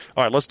 Yeah.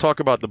 All right, let's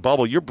talk about the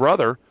bubble. Your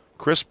brother,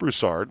 Chris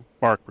Broussard.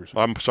 Mark Broussard.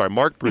 I'm sorry,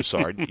 Mark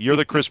Broussard. You're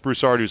the Chris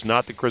Broussard who's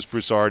not the Chris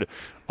Broussard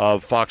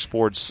of Fox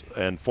Sports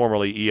and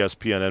formerly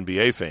ESPN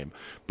NBA fame.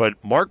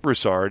 But Mark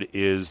Broussard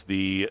is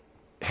the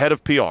head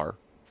of PR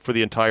for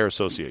the entire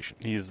association.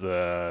 He's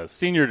the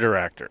senior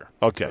director.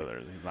 Okay.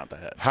 So he's not the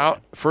head.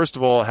 First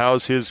of all,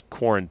 how's his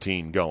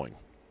quarantine going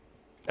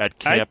at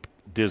Camp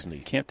Disney?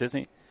 Camp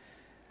Disney?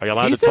 Are you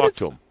allowed to talk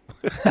to him?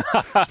 It's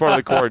part of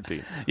the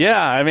quarantine.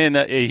 Yeah, I mean,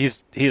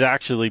 he's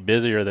actually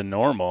busier than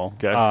normal.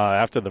 Okay.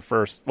 After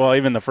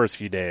even the first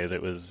few days,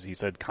 he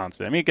said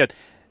constant. I mean,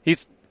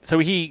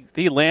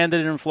 he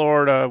landed in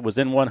Florida, was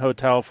in one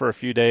hotel for a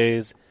few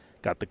days,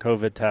 got the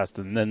COVID test,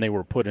 and then they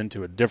were put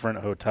into a different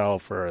hotel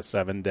for a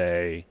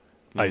 7-day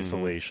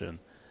isolation.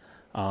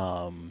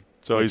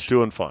 So he's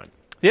doing fine.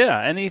 Yeah,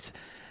 and he's,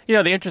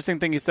 the interesting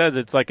thing he says,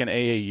 it's like an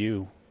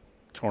AAU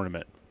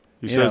tournament.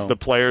 He says the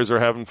players are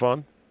having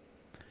fun?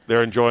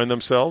 They're enjoying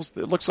themselves?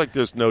 It looks like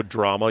there's no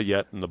drama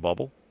yet in the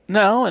bubble.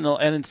 No,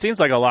 and it seems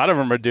like a lot of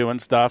them are doing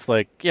stuff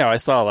like, I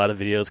saw a lot of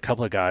videos, a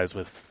couple of guys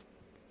with,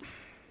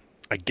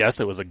 I guess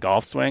it was a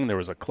golf swing. There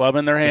was a club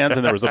in their hands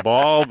and there was a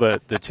ball,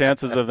 but the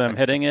chances of them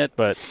hitting it.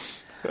 But,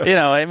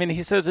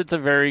 he says it's a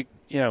very,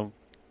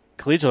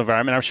 collegial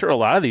environment. I'm sure a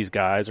lot of these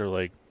guys are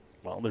like,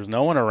 well, there's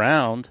no one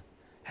around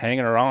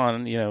hanging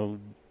around,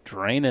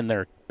 draining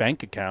their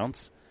bank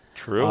accounts.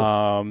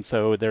 True.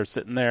 So they're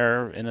sitting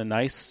there in a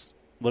nice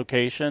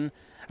location.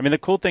 I mean, the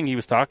cool thing he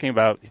told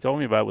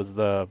me about was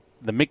the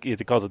Mickey,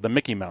 he calls it the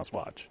Mickey Mouse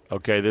watch.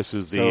 Okay, this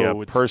is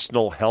the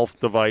personal health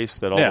device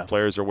that all the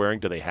players are wearing.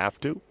 Do they have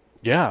to?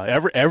 Yeah,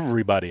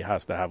 everybody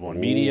has to have one.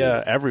 Ooh.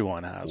 Media,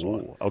 everyone has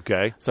one.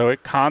 Okay. So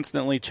it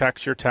constantly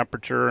checks your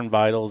temperature and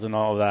vitals and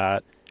all of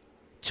that,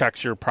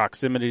 checks your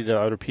proximity to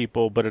other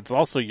people, but it's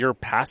also your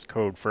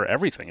passcode for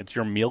everything. It's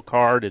your meal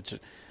card. It's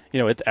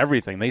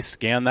everything. They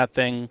scan that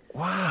thing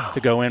to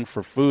go in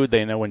for food.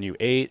 They know when you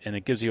ate, and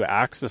it gives you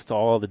access to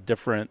all the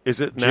different Is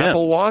it an gyms.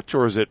 Apple Watch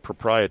or is it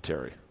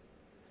proprietary?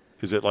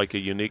 Is it like a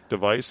unique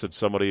device that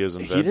somebody has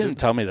invented? He didn't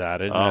tell me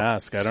that. I didn't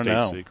ask. I don't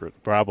know. State secret.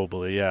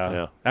 Probably,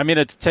 yeah. I mean,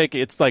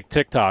 it's like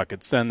TikTok.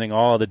 It's sending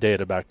all the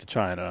data back to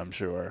China, I'm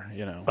sure.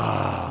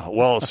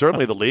 Well,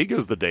 certainly the league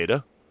has the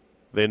data.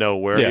 They know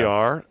where you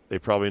are. They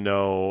probably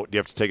know. Do you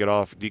have to take it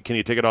off? Can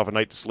you take it off at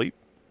night to sleep?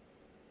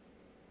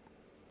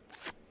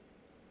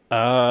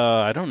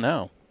 I don't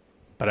know.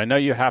 But I know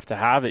you have to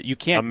have it. You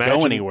can't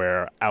go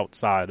anywhere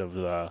outside of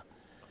the...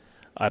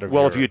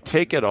 Well, if you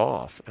take it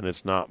off and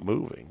it's not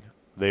moving,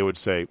 they would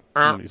say,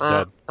 he's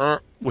dead.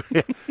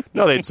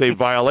 No, they'd say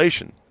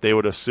violation. They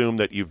would assume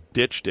that you've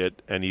ditched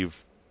it and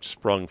you've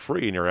sprung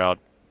free and you're out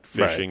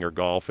fishing or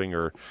golfing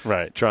or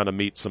trying to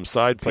meet some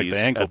side piece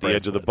at the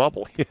edge of the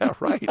bubble. Yeah,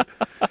 right.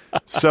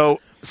 So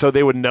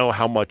they would know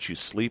how much you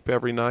sleep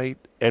every night.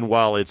 And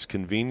while it's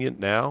convenient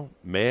now,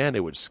 man,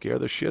 it would scare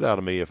the shit out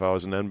of me if I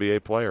was an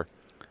NBA player.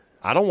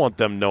 I don't want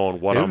them knowing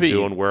what I'm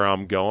doing, where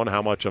I'm going,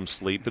 how much I'm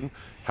sleeping,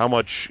 how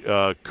much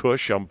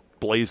cush I'm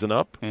blazing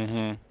up.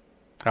 Mm-hmm.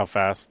 How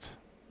fast?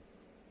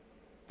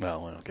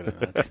 Well, we don't get into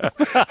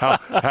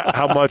that.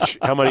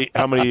 how many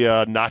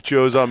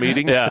nachos I'm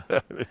eating? Yeah.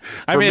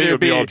 I mean, it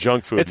would be all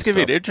junk food. It's going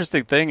to be an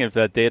interesting thing if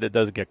that data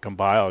does get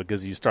compiled,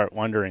 because you start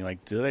wondering,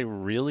 like, do they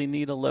really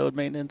need a load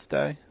maintenance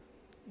day?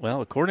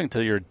 Well, according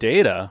to your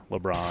data,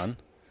 LeBron,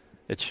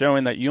 it's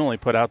showing that you only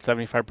put out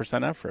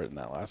 75% effort in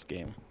that last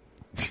game.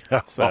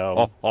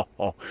 So,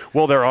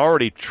 well, they're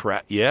already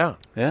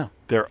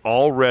they're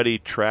already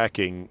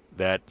tracking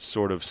that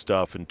sort of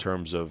stuff in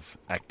terms of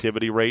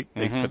activity rate.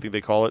 I think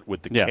they call it,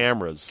 with the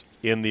cameras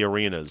in the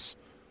arenas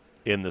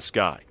in the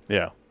sky.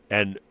 Yeah,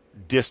 and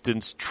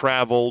distance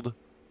traveled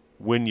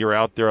when you're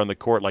out there on the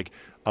court, like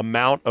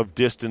amount of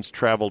distance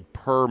traveled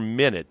per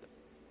minute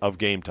of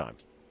game time.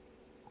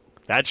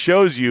 That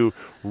shows you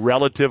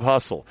relative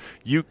hustle.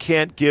 You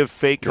can't give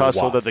fake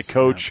hustle that the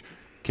coach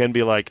can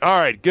be like, all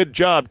right, good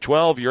job,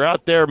 12. You're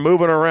out there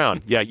moving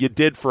around. Yeah, you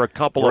did for a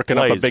couple of plays.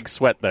 Working up a big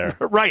sweat there.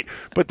 Right.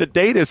 But the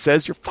data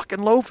says you're fucking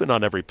loafing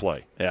on every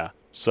play. Yeah.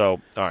 So,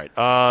 all right.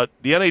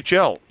 The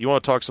NHL, you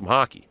want to talk some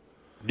hockey?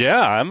 Yeah,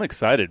 I'm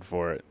excited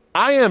for it.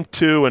 I am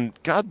too, and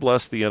God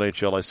bless the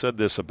NHL. I said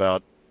this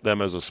about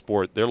them as a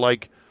sport. They're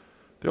like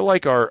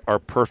our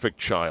perfect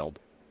child.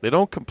 They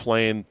don't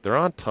complain. They're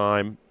on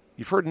time.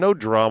 You've heard no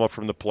drama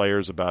from the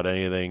players about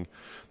anything.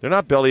 They're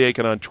not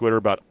bellyaching on Twitter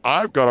about,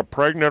 I've got a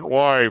pregnant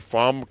wife.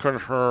 I'm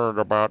concerned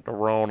about the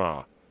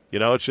Rona.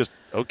 It's just,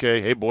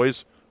 okay, hey,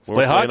 boys,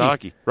 we're playing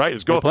hockey. Right,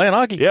 we're playing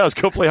hockey. Yeah, let's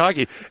go play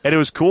hockey. And it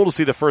was cool to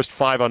see the first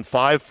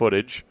 5-on-5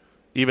 footage,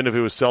 even if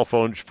it was cell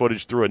phone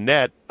footage through a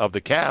net, of the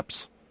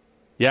Caps.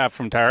 Yeah,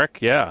 from Tarek,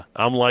 yeah.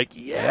 I'm like,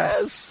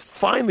 yes,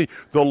 finally,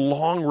 the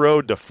long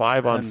road to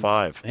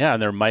 5-on-5. Yeah,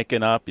 and they're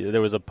miking up.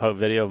 There was a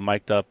video of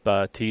mic'd up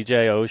TJ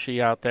Oshie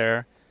out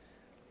there.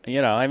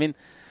 I mean,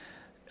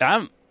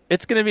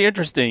 it's going to be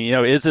interesting.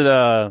 Is it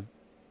a,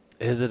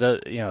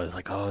 it's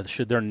like, oh,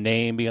 should their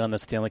name be on the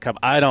Stanley Cup?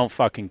 I don't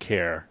fucking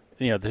care.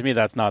 To me,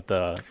 that's not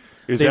the.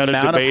 Is that a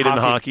debate in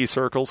hockey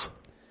circles?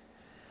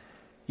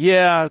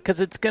 Yeah,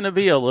 because it's going to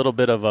be a little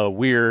bit of a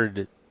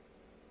weird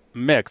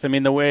mix. I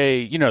mean, the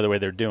way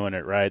they're doing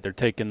it, right? They're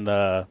taking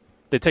the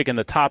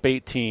top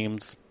 8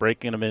 teams,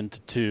 breaking them into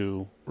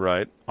 2.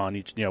 Right. On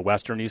each,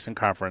 Western Eastern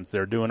Conference.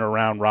 They're doing a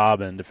round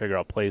robin to figure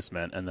out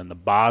placement, and then the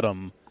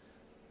bottom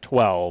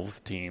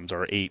 12 teams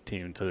or 8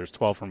 teams, so there's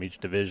 12 from each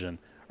division,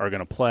 are going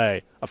to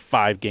play a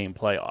 5-game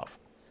playoff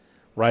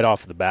right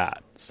off the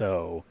bat.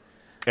 So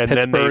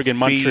Pittsburgh and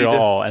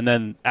Montreal, and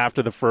then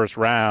after the first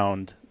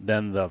round,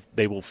 then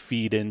they will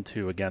feed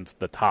into against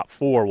the top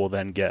 4 will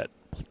then get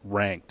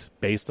ranked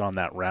based on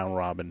that round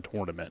robin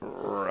tournament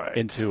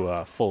into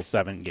a full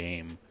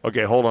 7-game.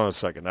 Okay, hold on a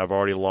second. I've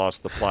already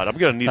lost the plot. I'm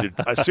going to need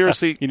to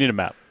seriously. You need a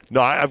map. No,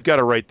 I've got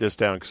to write this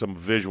down because I'm a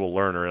visual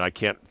learner and I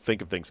can't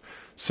think of things.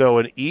 So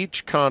in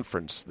each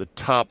conference, the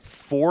top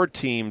 4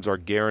 teams are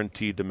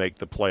guaranteed to make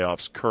the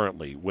playoffs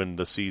currently when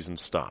the season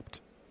stopped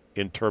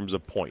in terms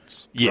of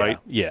points, right?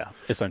 Yeah,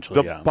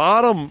 essentially, The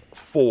bottom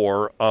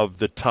 4 of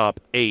the top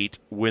 8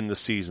 when the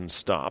season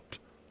stopped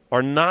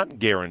are not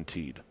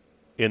guaranteed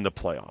in the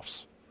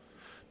playoffs.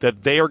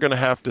 That they are going to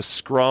have to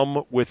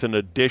scrum with an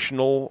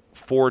additional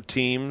 4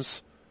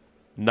 teams,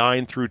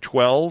 9 through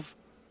 12,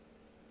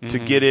 to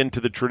get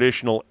into the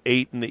traditional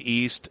 8 in the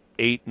East,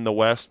 8 in the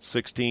West,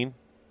 16?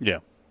 Yeah.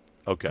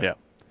 Okay.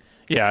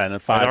 Yeah,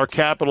 and 5. And our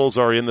Capitals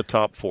are in the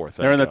top 4.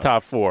 They're in the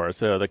top 4.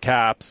 So the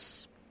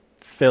Caps,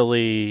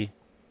 Philly,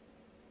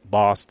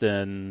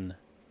 Boston,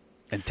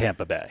 and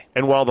Tampa Bay.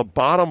 And while the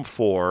bottom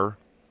 4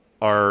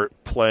 are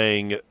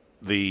playing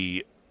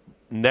the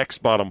next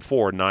bottom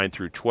 4, 9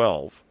 through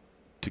 12,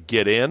 to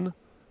get in,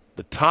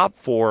 the top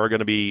 4 are going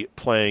to be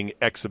playing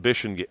not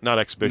exhibition.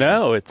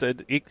 No,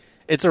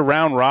 it's a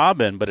round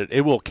robin, but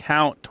it will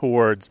count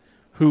towards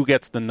who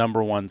gets the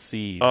number 1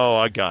 seed. Oh,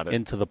 I got it.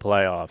 Into the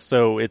playoffs.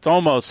 So it's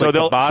almost like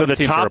the bottom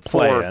teams are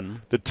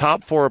playing. The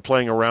top 4 are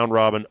playing a round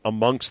robin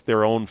amongst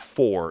their own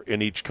 4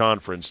 in each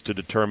conference to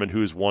determine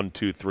who's 1,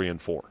 2, 3,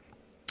 and 4.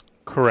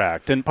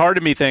 Correct. And part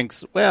of me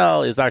thinks,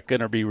 well, is that going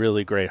to be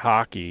really great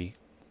hockey?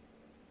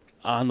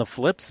 On the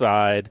flip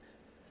side,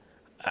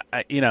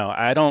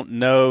 I don't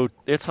know.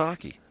 It's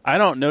hockey. I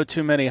don't know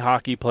too many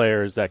hockey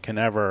players that can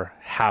ever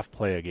half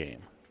play a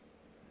game.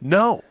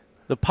 No.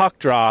 The puck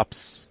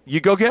drops.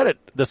 You go get it.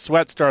 The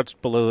sweat starts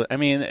below. I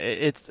mean,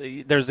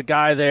 there's a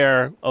guy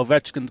there.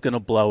 Ovechkin's going to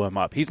blow him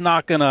up. He's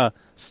not going to,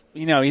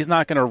 he's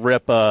not going to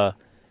rip a.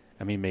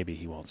 I mean, maybe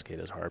he won't skate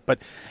as hard, but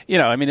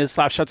his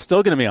slap shot's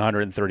still going to be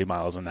 130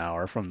 miles an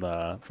hour from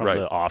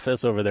the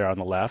office over there on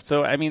the left.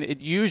 So I mean,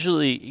 it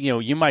usually,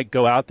 you might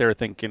go out there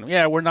thinking,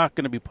 yeah, we're not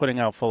going to be putting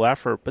out full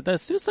effort, but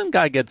as soon as some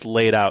guy gets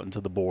laid out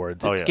into the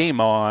boards, it's game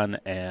on.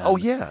 And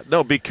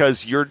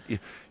because you're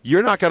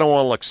not going to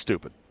want to look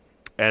stupid,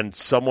 and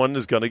someone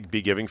is going to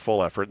be giving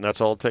full effort, and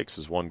that's all it takes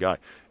is one guy.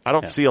 I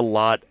don't see a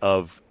lot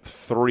of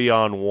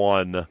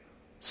 3-on-1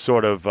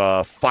 sort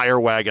of fire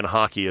wagon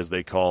hockey, as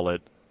they call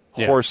it.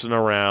 Horsing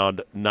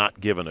around,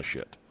 not giving a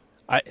shit.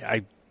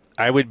 I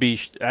would be.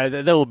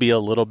 There will be a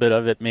little bit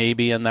of it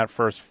maybe in that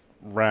first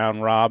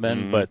round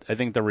robin, but I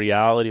think the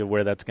reality of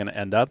where that's going to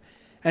end up,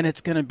 and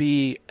it's going to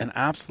be an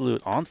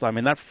absolute onslaught. I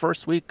mean, that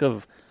first week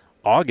of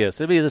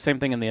August, it'll be the same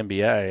thing in the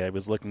NBA. I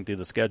was looking through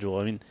the schedule.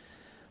 I mean,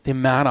 the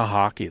amount of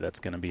hockey that's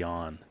going to be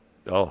on.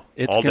 Oh,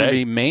 it's going to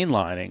be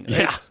mainlining.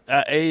 Yeah.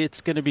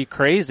 It's going to be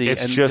crazy.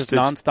 It's and just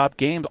nonstop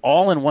games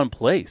all in one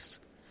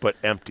place. But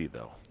empty,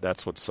 though.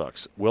 That's what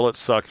sucks. Will it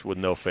suck with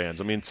no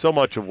fans? I mean, so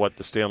much of what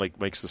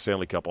makes the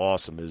Stanley Cup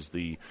awesome is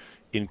the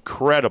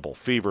incredible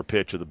fever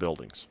pitch of the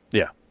buildings.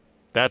 Yeah.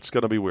 That's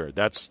going to be weird.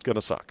 That's going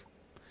to suck.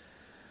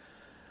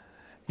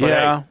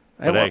 But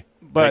take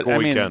what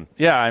we can.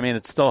 Yeah, I mean,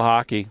 it's still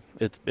hockey.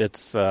 It's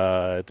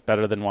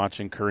better than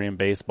watching Korean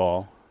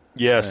baseball.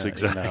 Yes,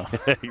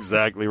 exactly.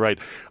 Exactly right.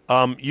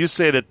 You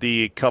say that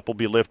the cup will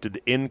be lifted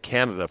in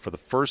Canada for the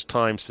first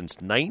time since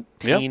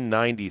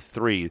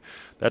 1993. Yep.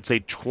 That's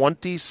a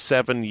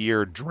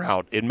 27-year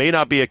drought. It may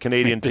not be a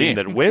Canadian team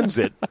that wins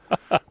it,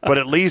 but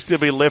at least it'll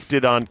be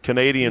lifted on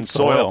Canadian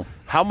soil.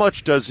 How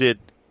much does it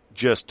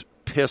just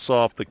piss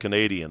off the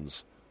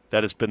Canadians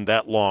that it's been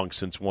that long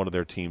since one of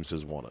their teams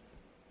has won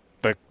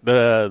it?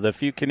 The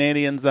few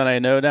Canadians that I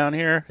know down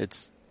here,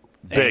 it's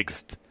big.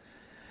 Angst.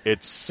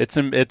 It's.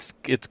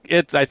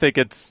 I think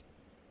it's.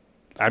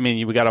 I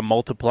mean, we got to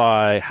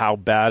multiply how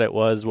bad it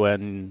was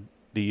when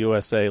the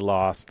USA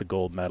lost the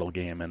gold medal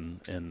game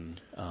in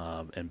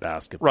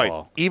basketball.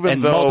 Right. Even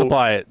and though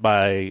multiply it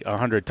by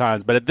 100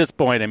 times, but at this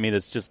point, I mean,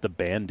 it's just a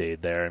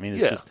Band-Aid there. I mean,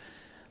 it's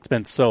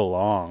been so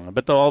long,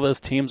 but all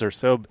those teams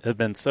have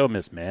been so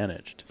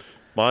mismanaged.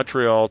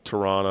 Montreal,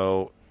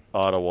 Toronto,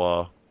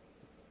 Ottawa,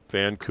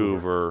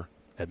 Vancouver,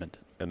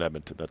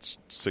 Edmonton. That's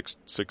six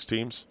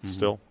teams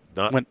still.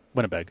 Not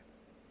Winnipeg.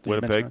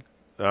 Winnipeg?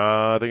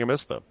 I think I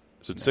missed them.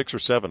 Is it 6 or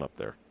 7 up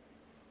there?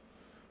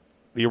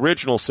 The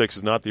original 6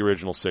 is not the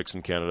original 6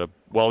 in Canada.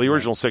 Well, the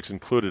original 6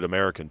 included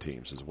American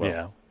teams as well.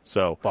 Yeah.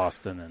 So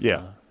Boston. And,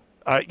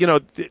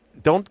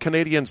 don't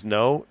Canadians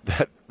know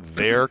that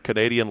their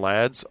Canadian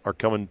lads are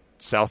coming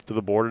south to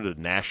the border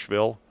to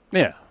Nashville?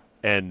 Yeah.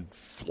 And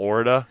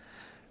Florida?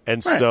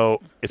 And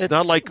so it's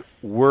not like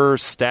we're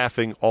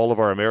staffing all of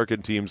our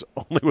American teams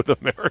only with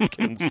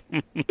Americans.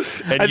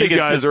 And you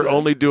guys are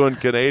only doing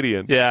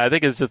Canadian. Yeah, I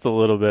think it's just a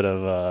little bit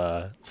of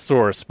a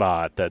sore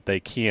spot that they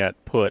can't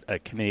put a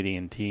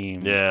Canadian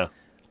team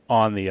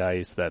on the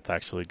ice that's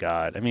actually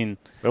got. I mean,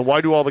 and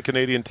why do all the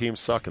Canadian teams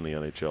suck in the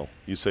NHL?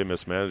 You say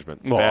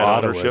mismanagement. Well, bad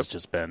Ottawa's ownership.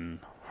 Just been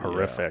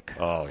horrific.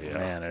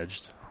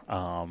 Managed.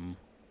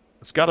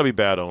 It's got to be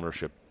bad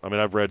ownership. I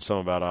mean, I've read some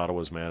about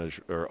Ottawa's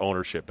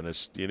ownership, and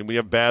it's when you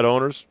have bad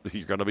owners,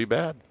 you're going to be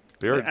bad.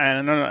 Period.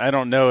 And I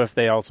don't know if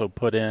they also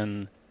put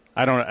in.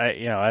 I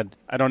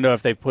don't know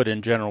if they put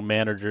in general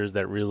managers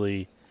that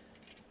really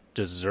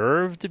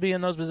deserve to be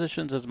in those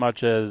positions as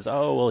much as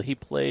he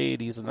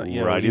played. He's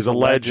a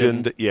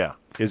legend. Yeah,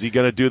 is he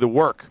going to do the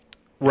work?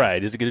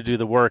 Right, is he going to do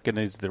the work, and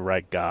he's the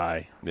right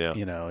guy? Yeah,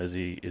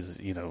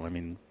 I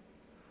mean,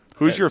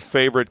 who's your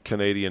favorite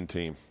Canadian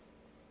team?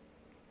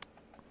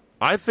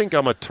 I think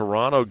I'm a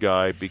Toronto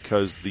guy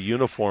because the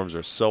uniforms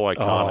are so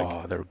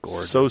iconic. Oh, they're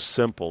gorgeous. So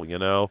simple,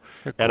 And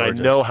I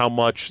know how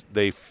much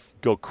they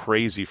go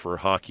crazy for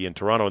hockey in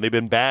Toronto, and they've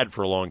been bad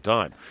for a long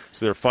time.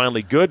 So they're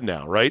finally good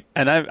now, right?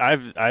 And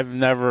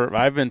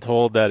I've been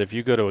told that if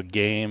you go to a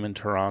game in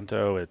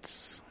Toronto,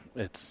 it's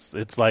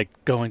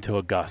like going to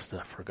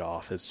Augusta for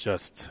golf. It's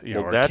just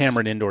or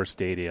Cameron Indoor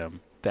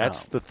Stadium.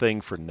 That's the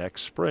thing for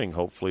next spring,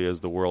 hopefully,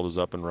 as the world is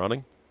up and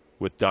running.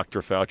 With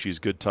Dr. Fauci's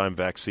good time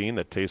vaccine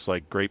that tastes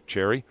like grape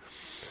cherry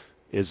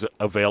is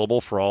available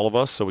for all of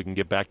us so we can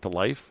get back to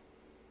life.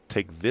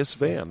 Take this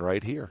van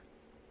right here.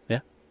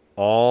 Yeah.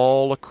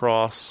 All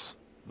across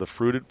the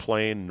fruited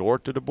plain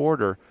north to the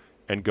border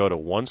and go to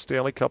one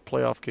Stanley Cup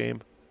playoff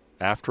game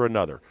after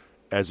another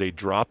as a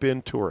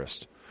drop-in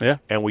tourist. Yeah.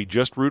 And we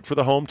just root for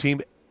the home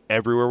team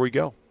everywhere we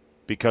go.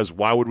 Because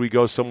why would we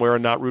go somewhere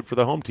and not root for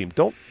the home team?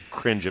 Don't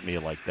cringe at me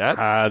like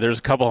that. There's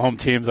a couple home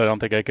teams I don't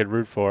think I could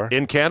root for.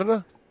 In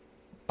Canada?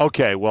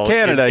 Okay, well,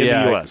 Canada, in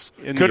the U.S.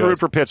 Couldn't root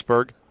for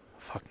Pittsburgh.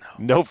 Fuck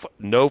no.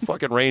 No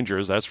fucking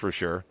Rangers, that's for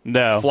sure.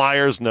 No.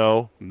 Flyers,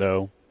 no.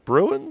 No.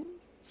 Bruins?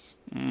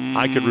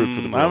 I could root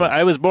for the Bruins.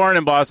 I was born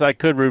in Boston. I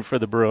could root for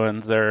the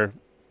Bruins. They're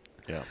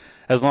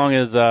as long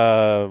as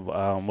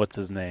what's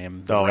his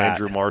name?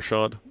 Andrew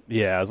Marchand.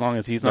 Yeah, as long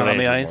as he's not on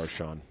Andrew the ice.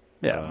 Marchand.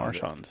 Yeah,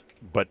 Marchand.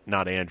 But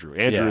not Andrew.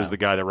 Andrew is the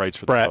guy that writes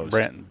for the Post.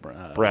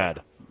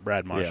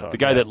 Brad Marchand. Yeah, the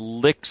guy that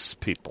licks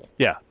people.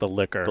 Yeah, the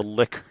licker. The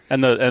licker.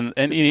 And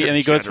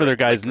he goes for their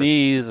guys'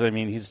 knees. I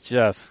mean, he's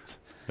just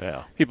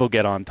people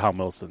get on Tom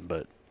Wilson,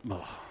 but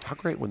how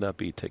great would that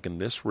be, taking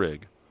this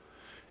rig,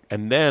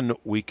 and then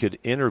we could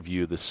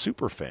interview the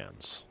super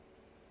fans,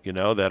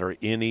 that are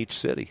in each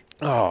city.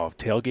 Oh,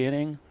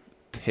 tailgating?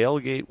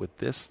 Tailgate with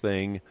this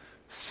thing,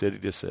 city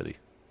to city.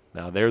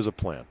 Now there's a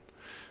plan.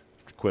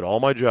 Quit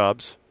all my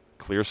jobs,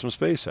 clear some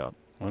space out.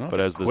 But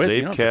as the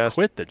Zabecast,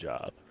 quit the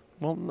job.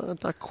 Well,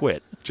 not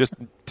quit. Just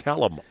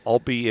tell them I'll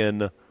be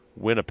in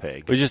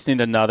Winnipeg. We just need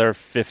another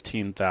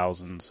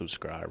 15,000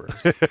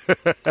 subscribers.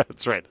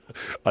 That's right.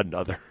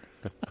 Another.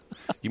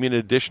 You mean in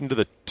addition to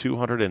the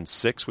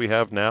 206 we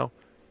have now?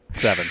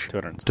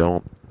 206.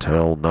 Don't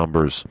tell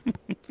numbers.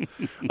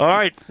 All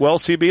right. Well,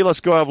 CB, let's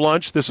go have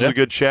lunch. This was a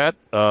good chat.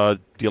 Do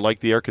you like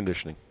the air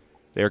conditioning?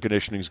 The air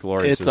conditioning is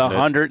glorious. It's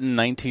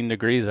 119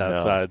 degrees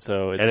outside,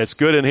 and it's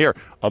good in here.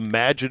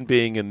 Imagine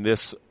being in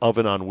this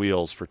oven on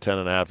wheels for 10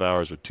 and a half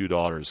hours with two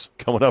daughters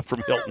coming up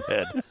from Hilton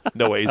Head.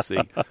 No AC.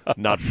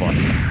 Not fun.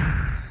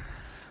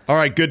 All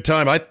right, good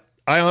time. I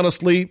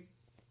honestly,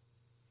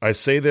 I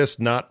say this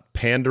not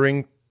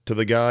pandering to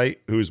the guy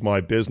who's my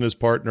business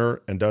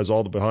partner and does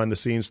all the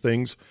behind-the-scenes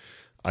things.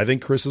 I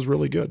think Chris is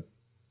really good.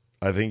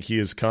 I think he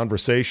is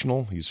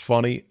conversational, he's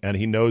funny, and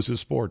he knows his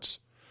sports.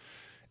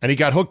 And he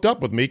got hooked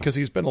up with me because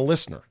he's been a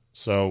listener.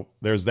 So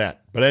there's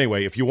that. But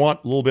anyway, if you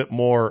want a little bit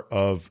more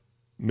of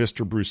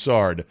Mr.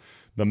 Broussard,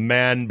 the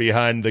man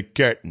behind the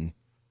curtain,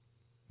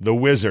 the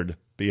wizard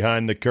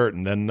behind the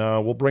curtain, then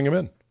we'll bring him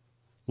in.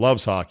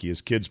 Loves hockey.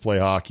 His kids play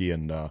hockey.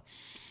 And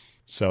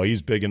so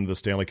he's big into the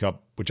Stanley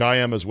Cup, which I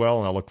am as well.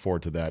 And I look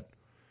forward to that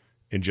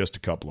in just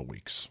a couple of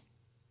weeks.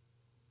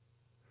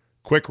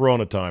 Quick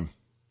Rona time.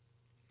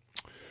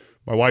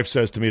 My wife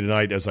says to me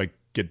tonight as I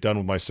get done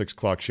with my 6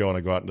 o'clock show and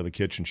I go out into the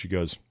kitchen, she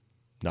goes,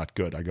 not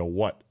good. I go,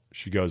 what?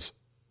 She goes,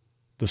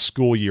 the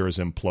school year is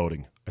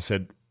imploding. I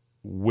said,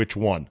 which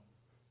one?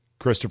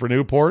 Christopher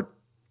Newport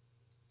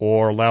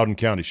or Loudoun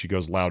County? She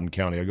goes, Loudoun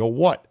County. I go,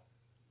 what?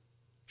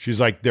 She's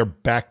like, they're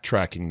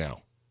backtracking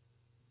now.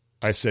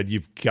 I said,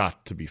 you've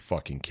got to be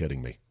fucking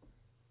kidding me.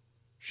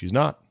 She's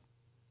not.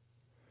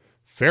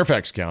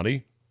 Fairfax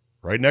County,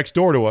 right next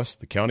door to us,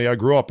 the county I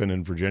grew up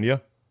in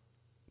Virginia,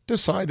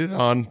 decided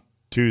on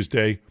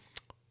Tuesday,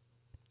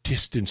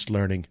 distance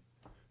learning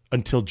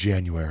until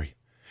January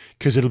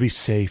because it'll be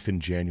safe in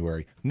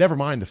January. Never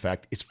mind the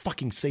fact it's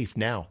fucking safe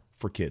now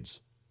for kids.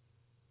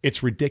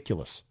 It's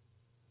ridiculous.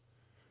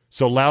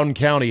 So Loudoun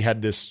County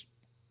had this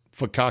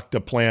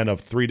fakakta plan of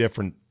 3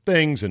 different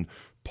things and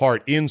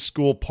part in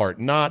school, part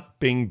not,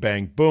 bing,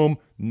 bang, boom.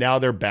 Now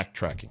they're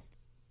backtracking.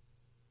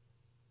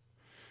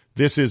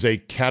 This is a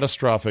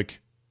catastrophic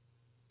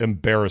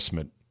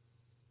embarrassment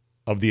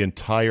of the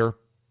entire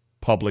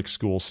public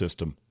school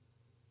system.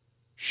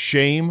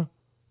 Shame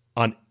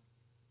on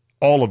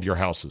all of your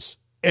houses,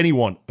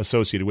 anyone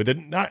associated with it.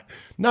 Not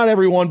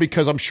everyone,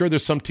 because I'm sure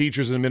there's some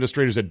teachers and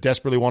administrators that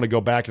desperately want to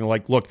go back and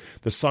like, look,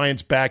 the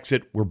science backs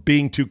it. We're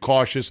being too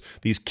cautious.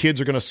 These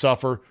kids are going to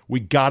suffer. We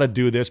got to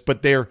do this.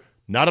 But they're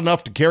not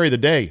enough to carry the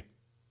day,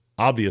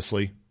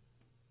 obviously.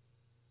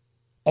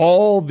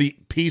 All the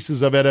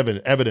pieces of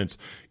evidence,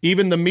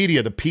 even the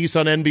media, the piece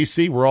on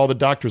NBC where all the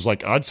doctors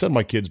like, I'd send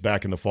my kids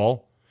back in the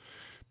fall.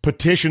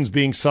 Petitions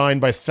being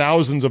signed by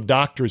thousands of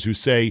doctors who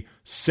say,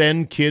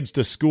 send kids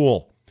to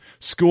school.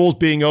 Schools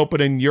being open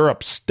in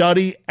Europe,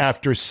 study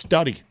after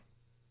study.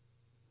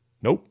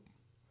 Nope.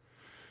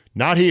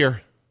 Not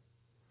here.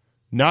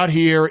 Not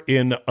here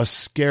in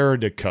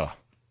Askerdica,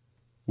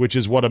 which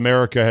is what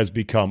America has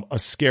become,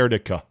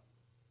 Askerdica.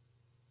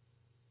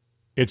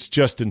 It's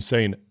just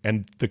insane,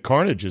 and the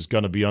carnage is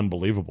going to be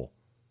unbelievable.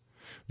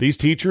 These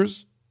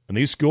teachers and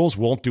these schools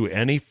won't do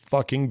any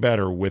fucking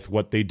better with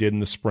what they did in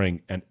the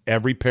spring. And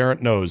every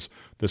parent knows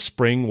the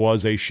spring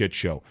was a shit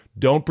show.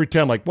 Don't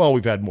pretend like, well,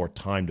 we've had more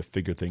time to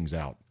figure things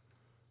out.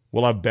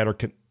 We'll have better...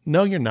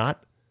 No, you're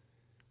not.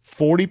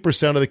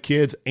 40% of the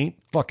kids ain't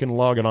fucking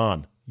logging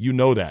on. You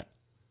know that.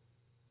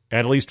 And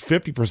at least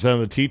 50% of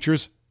the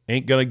teachers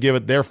ain't going to give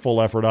it their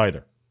full effort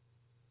either.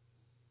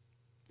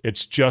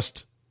 It's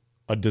just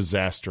a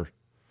disaster.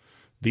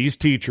 These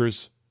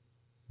teachers,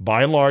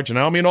 by and large, and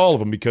I don't mean all of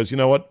them, because you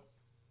know what?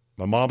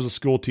 My mom's a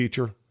school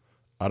teacher.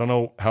 I don't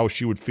know how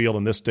she would feel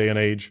in this day and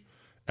age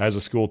as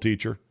a school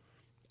teacher.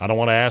 I don't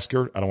want to ask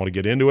her. I don't want to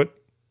get into it.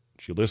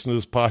 She listens to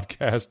this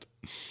podcast.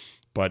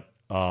 But,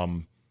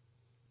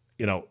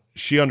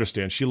 she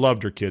understands. She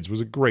loved her kids, was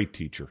a great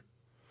teacher.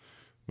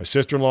 My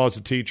sister-in-law is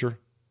a teacher.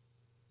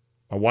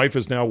 My wife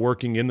is now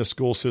working in the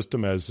school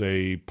system as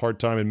a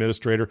part-time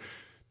administrator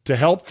to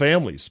help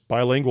families,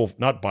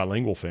 not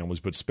bilingual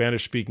families, but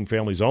Spanish-speaking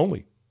families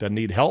only, that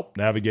need help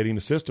navigating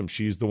the system.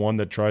 She's the one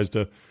that tries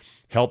to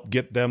help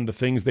get them the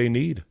things they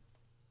need.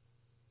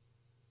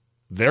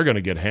 they're going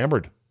to get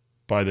hammered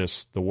by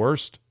this the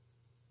worst.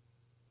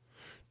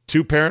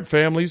 2-parent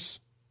families,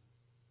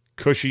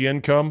 cushy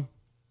income,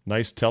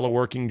 nice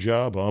teleworking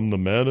job. I'm the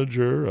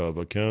manager of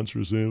accounts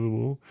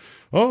receivable.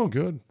 Oh,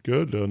 good.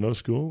 No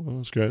school. Oh,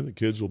 that's great. The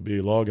kids will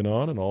be logging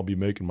on, and I'll be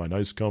making my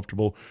nice,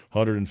 comfortable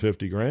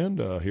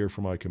 $150,000 here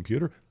for my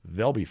computer.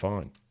 They'll be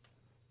fine.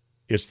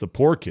 It's the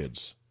poor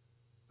kids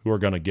who are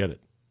going to get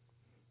it.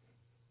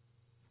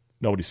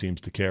 Nobody seems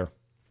to care.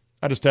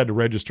 I just had to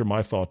register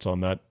my thoughts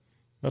on that.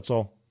 That's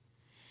all.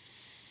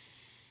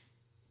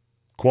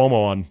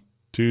 Cuomo on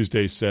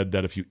Tuesday said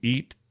that if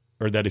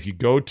you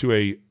go to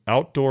a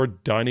outdoor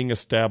dining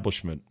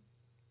establishment,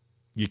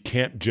 you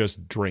can't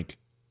just drink.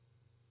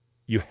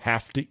 You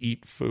have to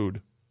eat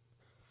food.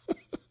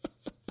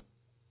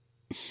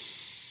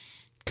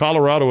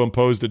 Colorado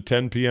imposed a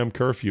 10 p.m.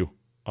 curfew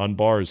on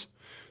bars.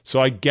 So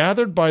I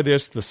gathered by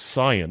this the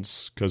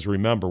science, because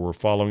remember, we're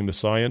following the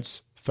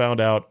science,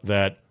 found out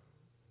that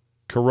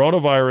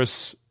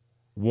coronavirus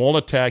won't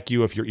attack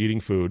you if you're eating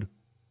food.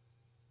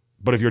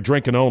 But if you're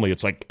drinking only,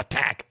 it's like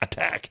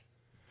attack.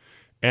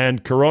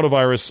 And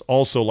coronavirus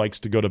also likes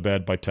to go to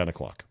bed by 10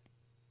 o'clock.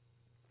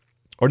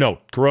 Or no,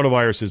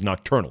 coronavirus is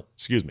nocturnal.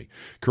 Excuse me.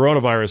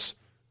 Coronavirus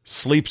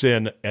sleeps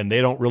in, and they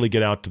don't really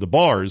get out to the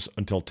bars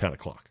until 10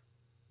 o'clock.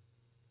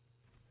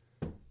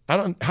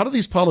 How do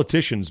these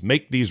politicians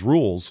make these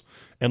rules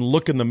and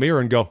look in the mirror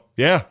and go,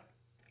 yeah,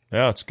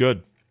 it's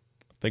good.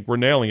 I think we're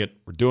nailing it.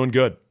 We're doing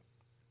good.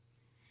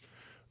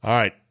 All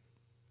right.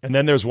 And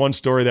then there's one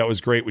story that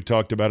was great. We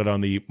talked about it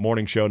on the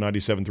morning show,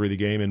 97.3 The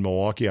Game in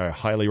Milwaukee. I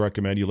highly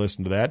recommend you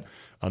listen to that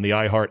on the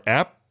iHeart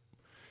app.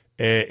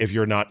 If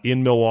you're not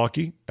in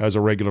Milwaukee as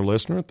a regular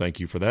listener, thank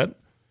you for that.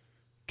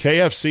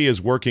 KFC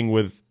is working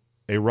with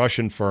a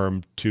Russian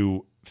firm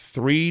to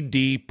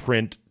 3D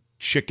print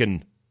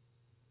chicken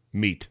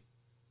meat.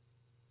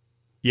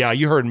 Yeah,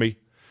 you heard me.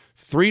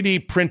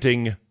 3D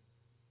printing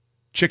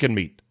chicken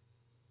meat.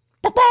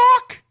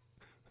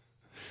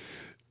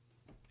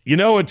 You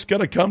know, it's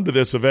going to come to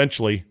this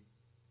eventually.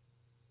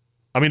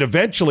 I mean,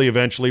 eventually,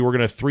 we're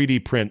going to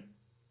 3D print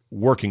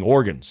working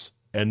organs.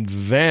 And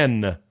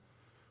then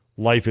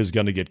life is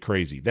going to get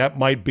crazy. That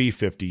might be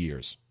 50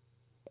 years.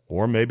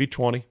 Or maybe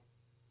 20.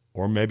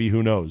 Or maybe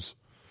who knows.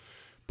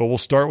 But we'll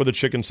start with a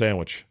chicken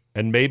sandwich.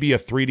 And maybe a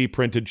 3D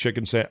printed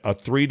a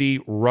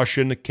 3D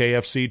Russian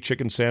KFC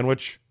chicken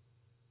sandwich.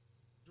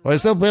 Well,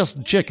 it's the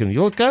best chicken.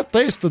 You can't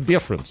taste the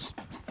difference.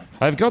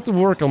 I've got to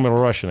work on my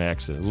Russian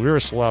accent. It's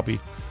very sloppy.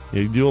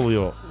 You do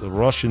the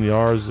Russian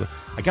yards.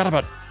 I got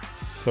about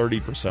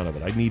 30% of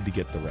it. I need to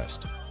get the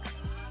rest.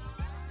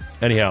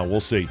 Anyhow,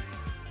 we'll see.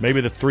 Maybe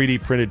the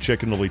 3D printed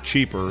chicken will be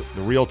cheaper.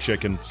 The real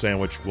chicken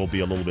sandwich will be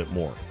a little bit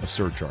more, a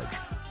surcharge.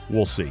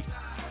 We'll see.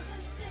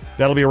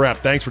 That'll be a wrap.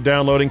 Thanks for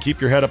downloading.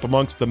 Keep your head up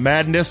amongst the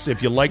madness.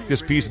 If you like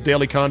this piece of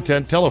daily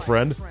content, tell a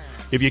friend.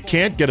 If you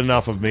can't get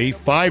enough of me,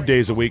 5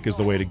 days a week is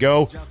the way to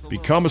go.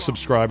 Become a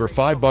subscriber.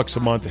 $5 a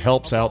month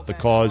helps out the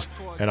cause,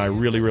 and I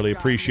really, really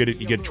appreciate it.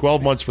 You get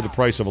 12 months for the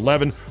price of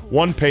 11.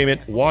 One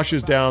payment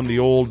washes down the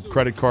old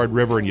credit card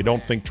river, and you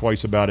don't think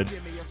twice about it,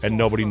 and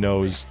nobody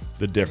knows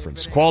the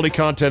difference. Quality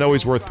content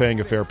always worth paying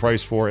a fair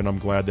price for, and I'm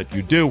glad that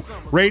you do.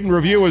 Rate and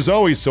review as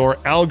always, so our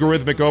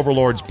algorithmic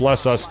overlords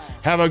bless us.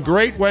 Have a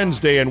great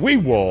Wednesday, and we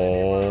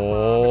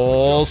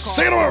will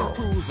see you tomorrow.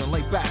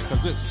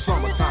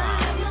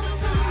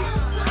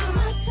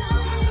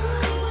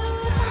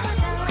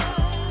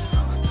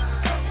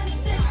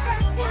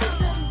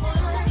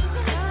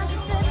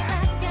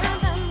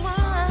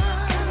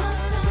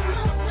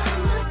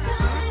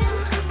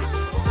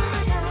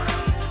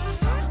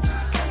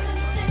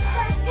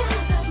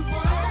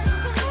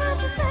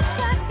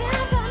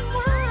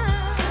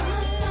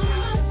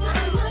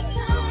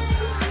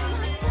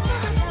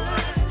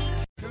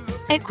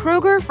 At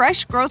Kroger,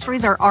 fresh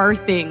groceries are our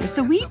thing,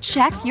 so we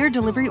check your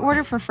delivery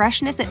order for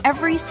freshness at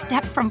every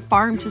step from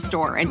farm to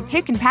store and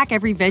pick and pack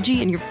every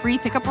veggie in your free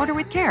pickup order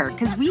with care,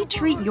 because we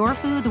treat your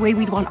food the way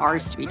we'd want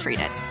ours to be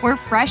treated. We're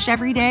fresh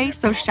every day,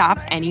 so shop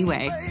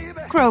anyway.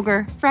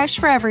 Kroger, fresh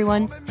for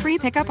everyone. Free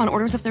pickup on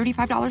orders of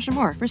 $35 or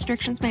more.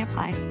 Restrictions may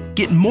apply.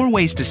 Get more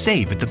ways to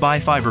save at the Buy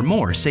 5 or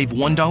More Save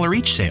 $1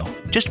 each sale.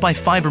 Just buy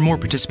 5 or more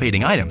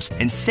participating items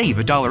and save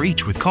 $1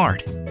 each with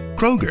card.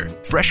 Kroger,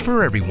 fresh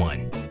for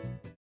everyone.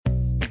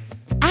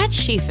 At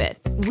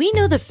SheFit, we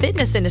know the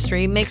fitness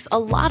industry makes a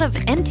lot of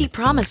empty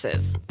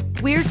promises.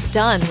 We're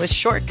done with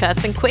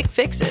shortcuts and quick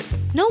fixes.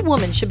 No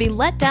woman should be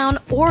let down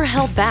or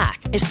held back,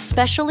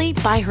 especially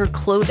by her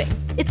clothing.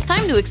 It's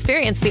time to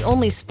experience the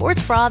only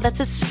sports bra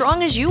that's as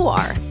strong as you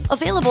are.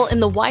 Available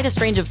in the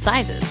widest range of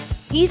sizes,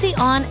 easy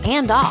on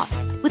and off,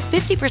 with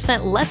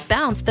 50% less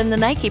bounce than the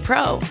Nike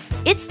Pro.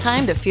 It's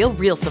time to feel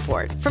real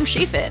support from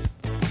SheFit.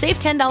 Save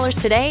 $10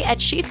 today at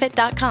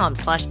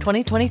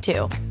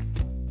SheFit.com/2022.